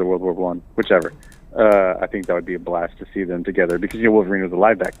 Or was it World War One? Whichever. I think that would be a blast to see them together because Wolverine was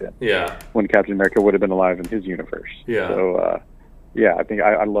alive back then. Yeah. When Captain America would have been alive in his universe. Yeah. So yeah, I think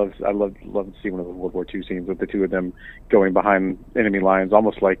I love to see one of those World War II scenes with the two of them going behind enemy lines,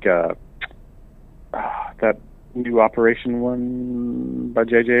 almost like that new Operation one by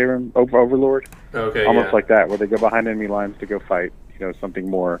J.J. Abrams, Overlord. Okay. Almost like that, where they go behind enemy lines to go fight, something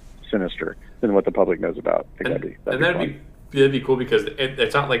more sinister than what the public knows about. I think that'd be cool because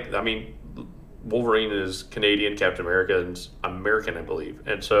it's not like, I mean, Wolverine is Canadian, Captain America is American, I believe,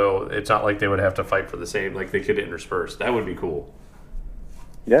 and so it's not like they would have to fight for the same. Like they could intersperse. That would be cool.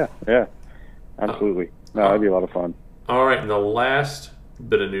 Yeah, absolutely. No, that'd be a lot of fun. All right, and the last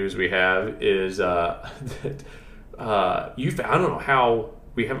bit of news we have is that I don't know how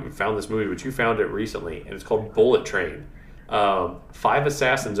we haven't found this movie, but you found it recently, and it's called Bullet Train. 5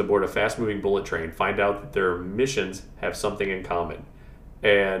 assassins aboard a fast-moving bullet train find out that their missions have something in common.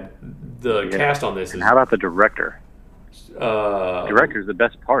 And the cast on this is... How about the director? Director's the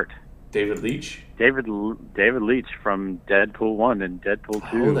best part. David Leitch? David Leitch from Deadpool 1 and Deadpool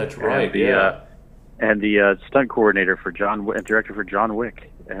 2. Oh, that's right, and the stunt coordinator for director for John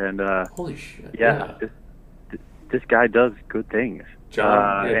Wick. And holy shit. Yeah. This guy does good things.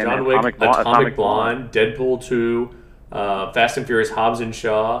 John Wick, Atomic Blonde, Deadpool 2, Fast and Furious, Hobbs and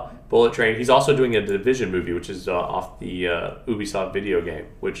Shaw, Bullet Train. He's also doing a Division movie, which is off the Ubisoft video game,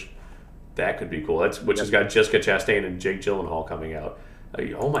 which that could be cool. Has got Jessica Chastain and Jake Gyllenhaal coming out.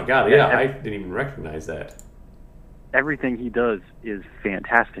 Oh my god, I didn't even recognize that. Everything he does is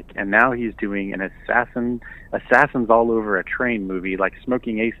fantastic, and now he's doing an assassins all over a train movie, like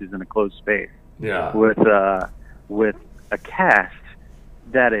Smoking Aces in a closed space. Yeah. With a cast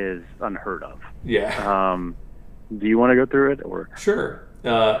that is unheard of. Yeah. Do you want to go through it, or? Sure.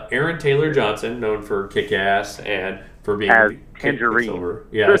 Aaron Taylor Johnson, known for Kick-Ass and for being as Tangerine.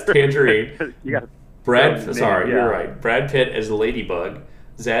 Yeah, as Tangerine. Yeah. You're right. Brad Pitt as Ladybug,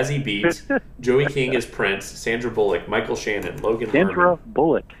 Zazie Beetz, Joey King as Prince, Sandra Bullock, Michael Shannon, Logan Sandra Lerman.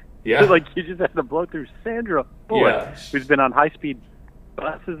 Bullock. Yeah. Like you just had to blow through Sandra Bullock, who's been on high-speed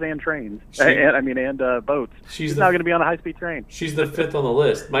buses and trains, and boats. She's now going to be on a high-speed train. She's the 5th on the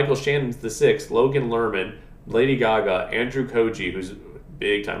list. Michael Shannon's the 6th. Logan Lerman, Lady Gaga, Andrew Koji, who's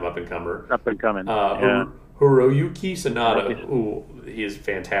big time up and coming. Hiroyuki Sanada. Ooh, he is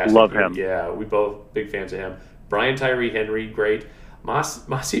fantastic. Love him. Yeah, we both big fans of him. Brian Tyree Henry, great.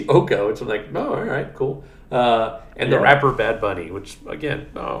 Masi Oko. It's like, oh, all right, cool. And the rapper Bad Bunny, which again,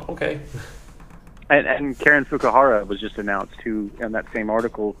 okay. And Karen Fukuhara was just announced in that same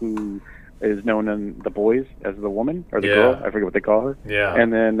article, who is known in The Boys as the woman or the girl. I forget what they call her. Yeah.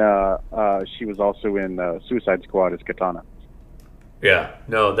 And then she was also in Suicide Squad as Katana. Yeah.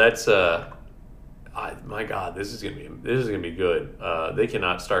 No, that's my God, this is gonna be good. They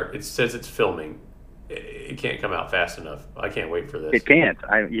cannot start. It says it's filming. It can't come out fast enough. I can't wait for this. It can't.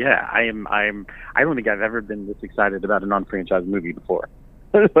 I don't think I've ever been this excited about a non-franchise movie before.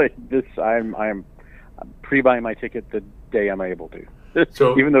 Like this, I'm pre-buying my ticket the day I'm able to.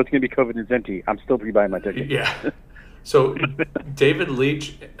 So even though it's going to be COVID and empty, I'm still pre-buying my ticket. Yeah. So David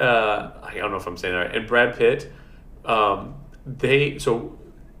Leitch, I don't know if I'm saying that right, and Brad Pitt,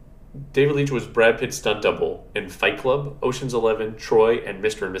 David Leitch was Brad Pitt's stunt double in Fight Club, Ocean's 11, Troy, and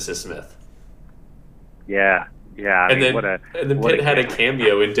Mr. and Mrs. Smith. Yeah. And then Pitt had a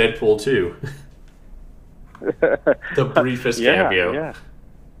cameo in Deadpool 2. The briefest cameo.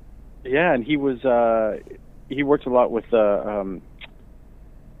 Yeah, and he worked a lot with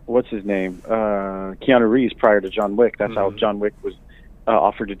what's his name, Keanu Reeves prior to John Wick. That's how John Wick was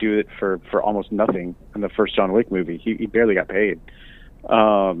offered to do it for almost nothing in the first John Wick movie. He barely got paid.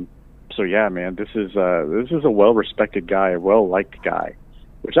 So yeah, man, this is a well-respected guy, a well-liked guy,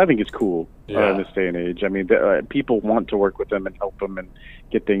 which I think is cool in this day and age. I mean, people want to work with him and help him and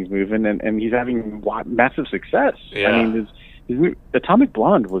get things moving, and he's having massive success. Yeah. I mean, his Atomic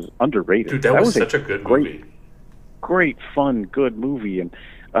Blonde was underrated. Dude, that was such a good movie. Great, fun, good movie, and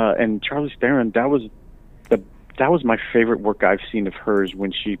Charlize Theron, that was my favorite work I've seen of hers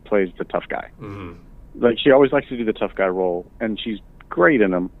when she plays the tough guy. Mm-hmm. Like, she always likes to do the tough guy role, and she's great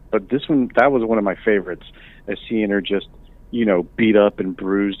in them. But that was one of my favorites, as seeing her just, beat up and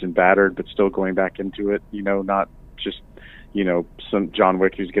bruised and battered, but still going back into it. Not just, some John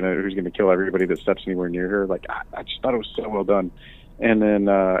Wick who's gonna kill everybody that steps anywhere near her. Like, I just thought it was so well done. and then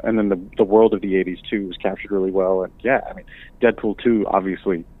the world of the '80s too was captured really well. And yeah, I mean, Deadpool 2,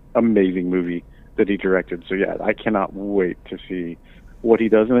 obviously, amazing movie that he directed. So yeah, I cannot wait to see what he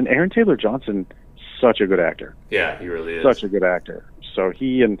does. And then Aaron Taylor Johnson, such a good actor. Yeah, he really is. Such a good actor. So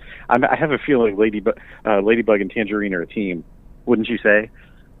he and I have a feeling Ladybug and Tangerine are a team. Wouldn't you say?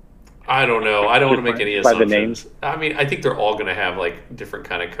 I don't know. I don't want to make any assumptions. By the names? I mean, I think they're all going to have like different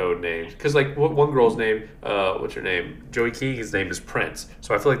kind of code names. Because like one girl's name, what's her name? Joey Keegan's name is Prince.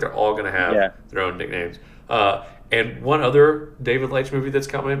 So I feel like they're all going to have their own nicknames. And one other David Leitch movie that's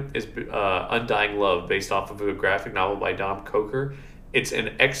coming is Undying Love, based off of a graphic novel by Dom Coker. It's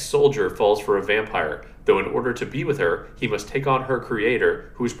an ex-soldier falls for a vampire, though in order to be with her, he must take on her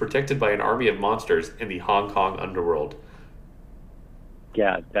creator, who is protected by an army of monsters in the Hong Kong underworld.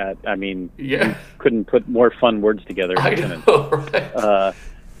 Yeah, you couldn't put more fun words together I know, right?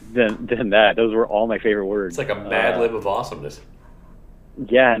 than that. Those were all my favorite words. It's like a mad lib of awesomeness.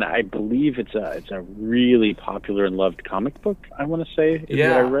 Yeah, and I believe it's a really popular and loved comic book, I want to say, is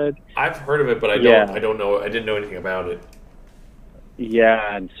what I read. I've heard of it, but I don't know. I didn't know anything about it.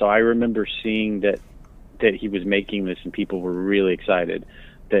 Yeah, and so I remember seeing that he was making this, and people were really excited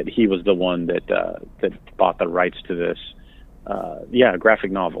that he was the one that bought the rights to this. A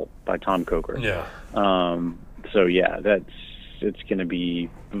graphic novel by Tom Coker. Yeah. So yeah, it's going to be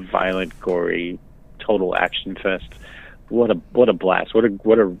violent, gory, total action fest. What a blast!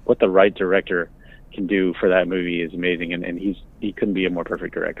 What the right director can do for that movie is amazing, and he couldn't be a more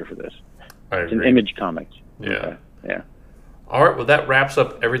perfect director for this. It's an Image comic. Yeah. Yeah. All right, well, that wraps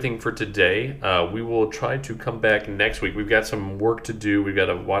up everything for today. We will try to come back next week. We've got some work to do. We've got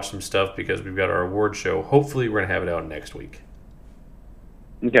to watch some stuff because we've got our award show. Hopefully, we're going to have it out next week.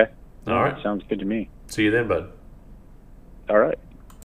 Okay. All right. Sounds good to me. See you then, bud. All right.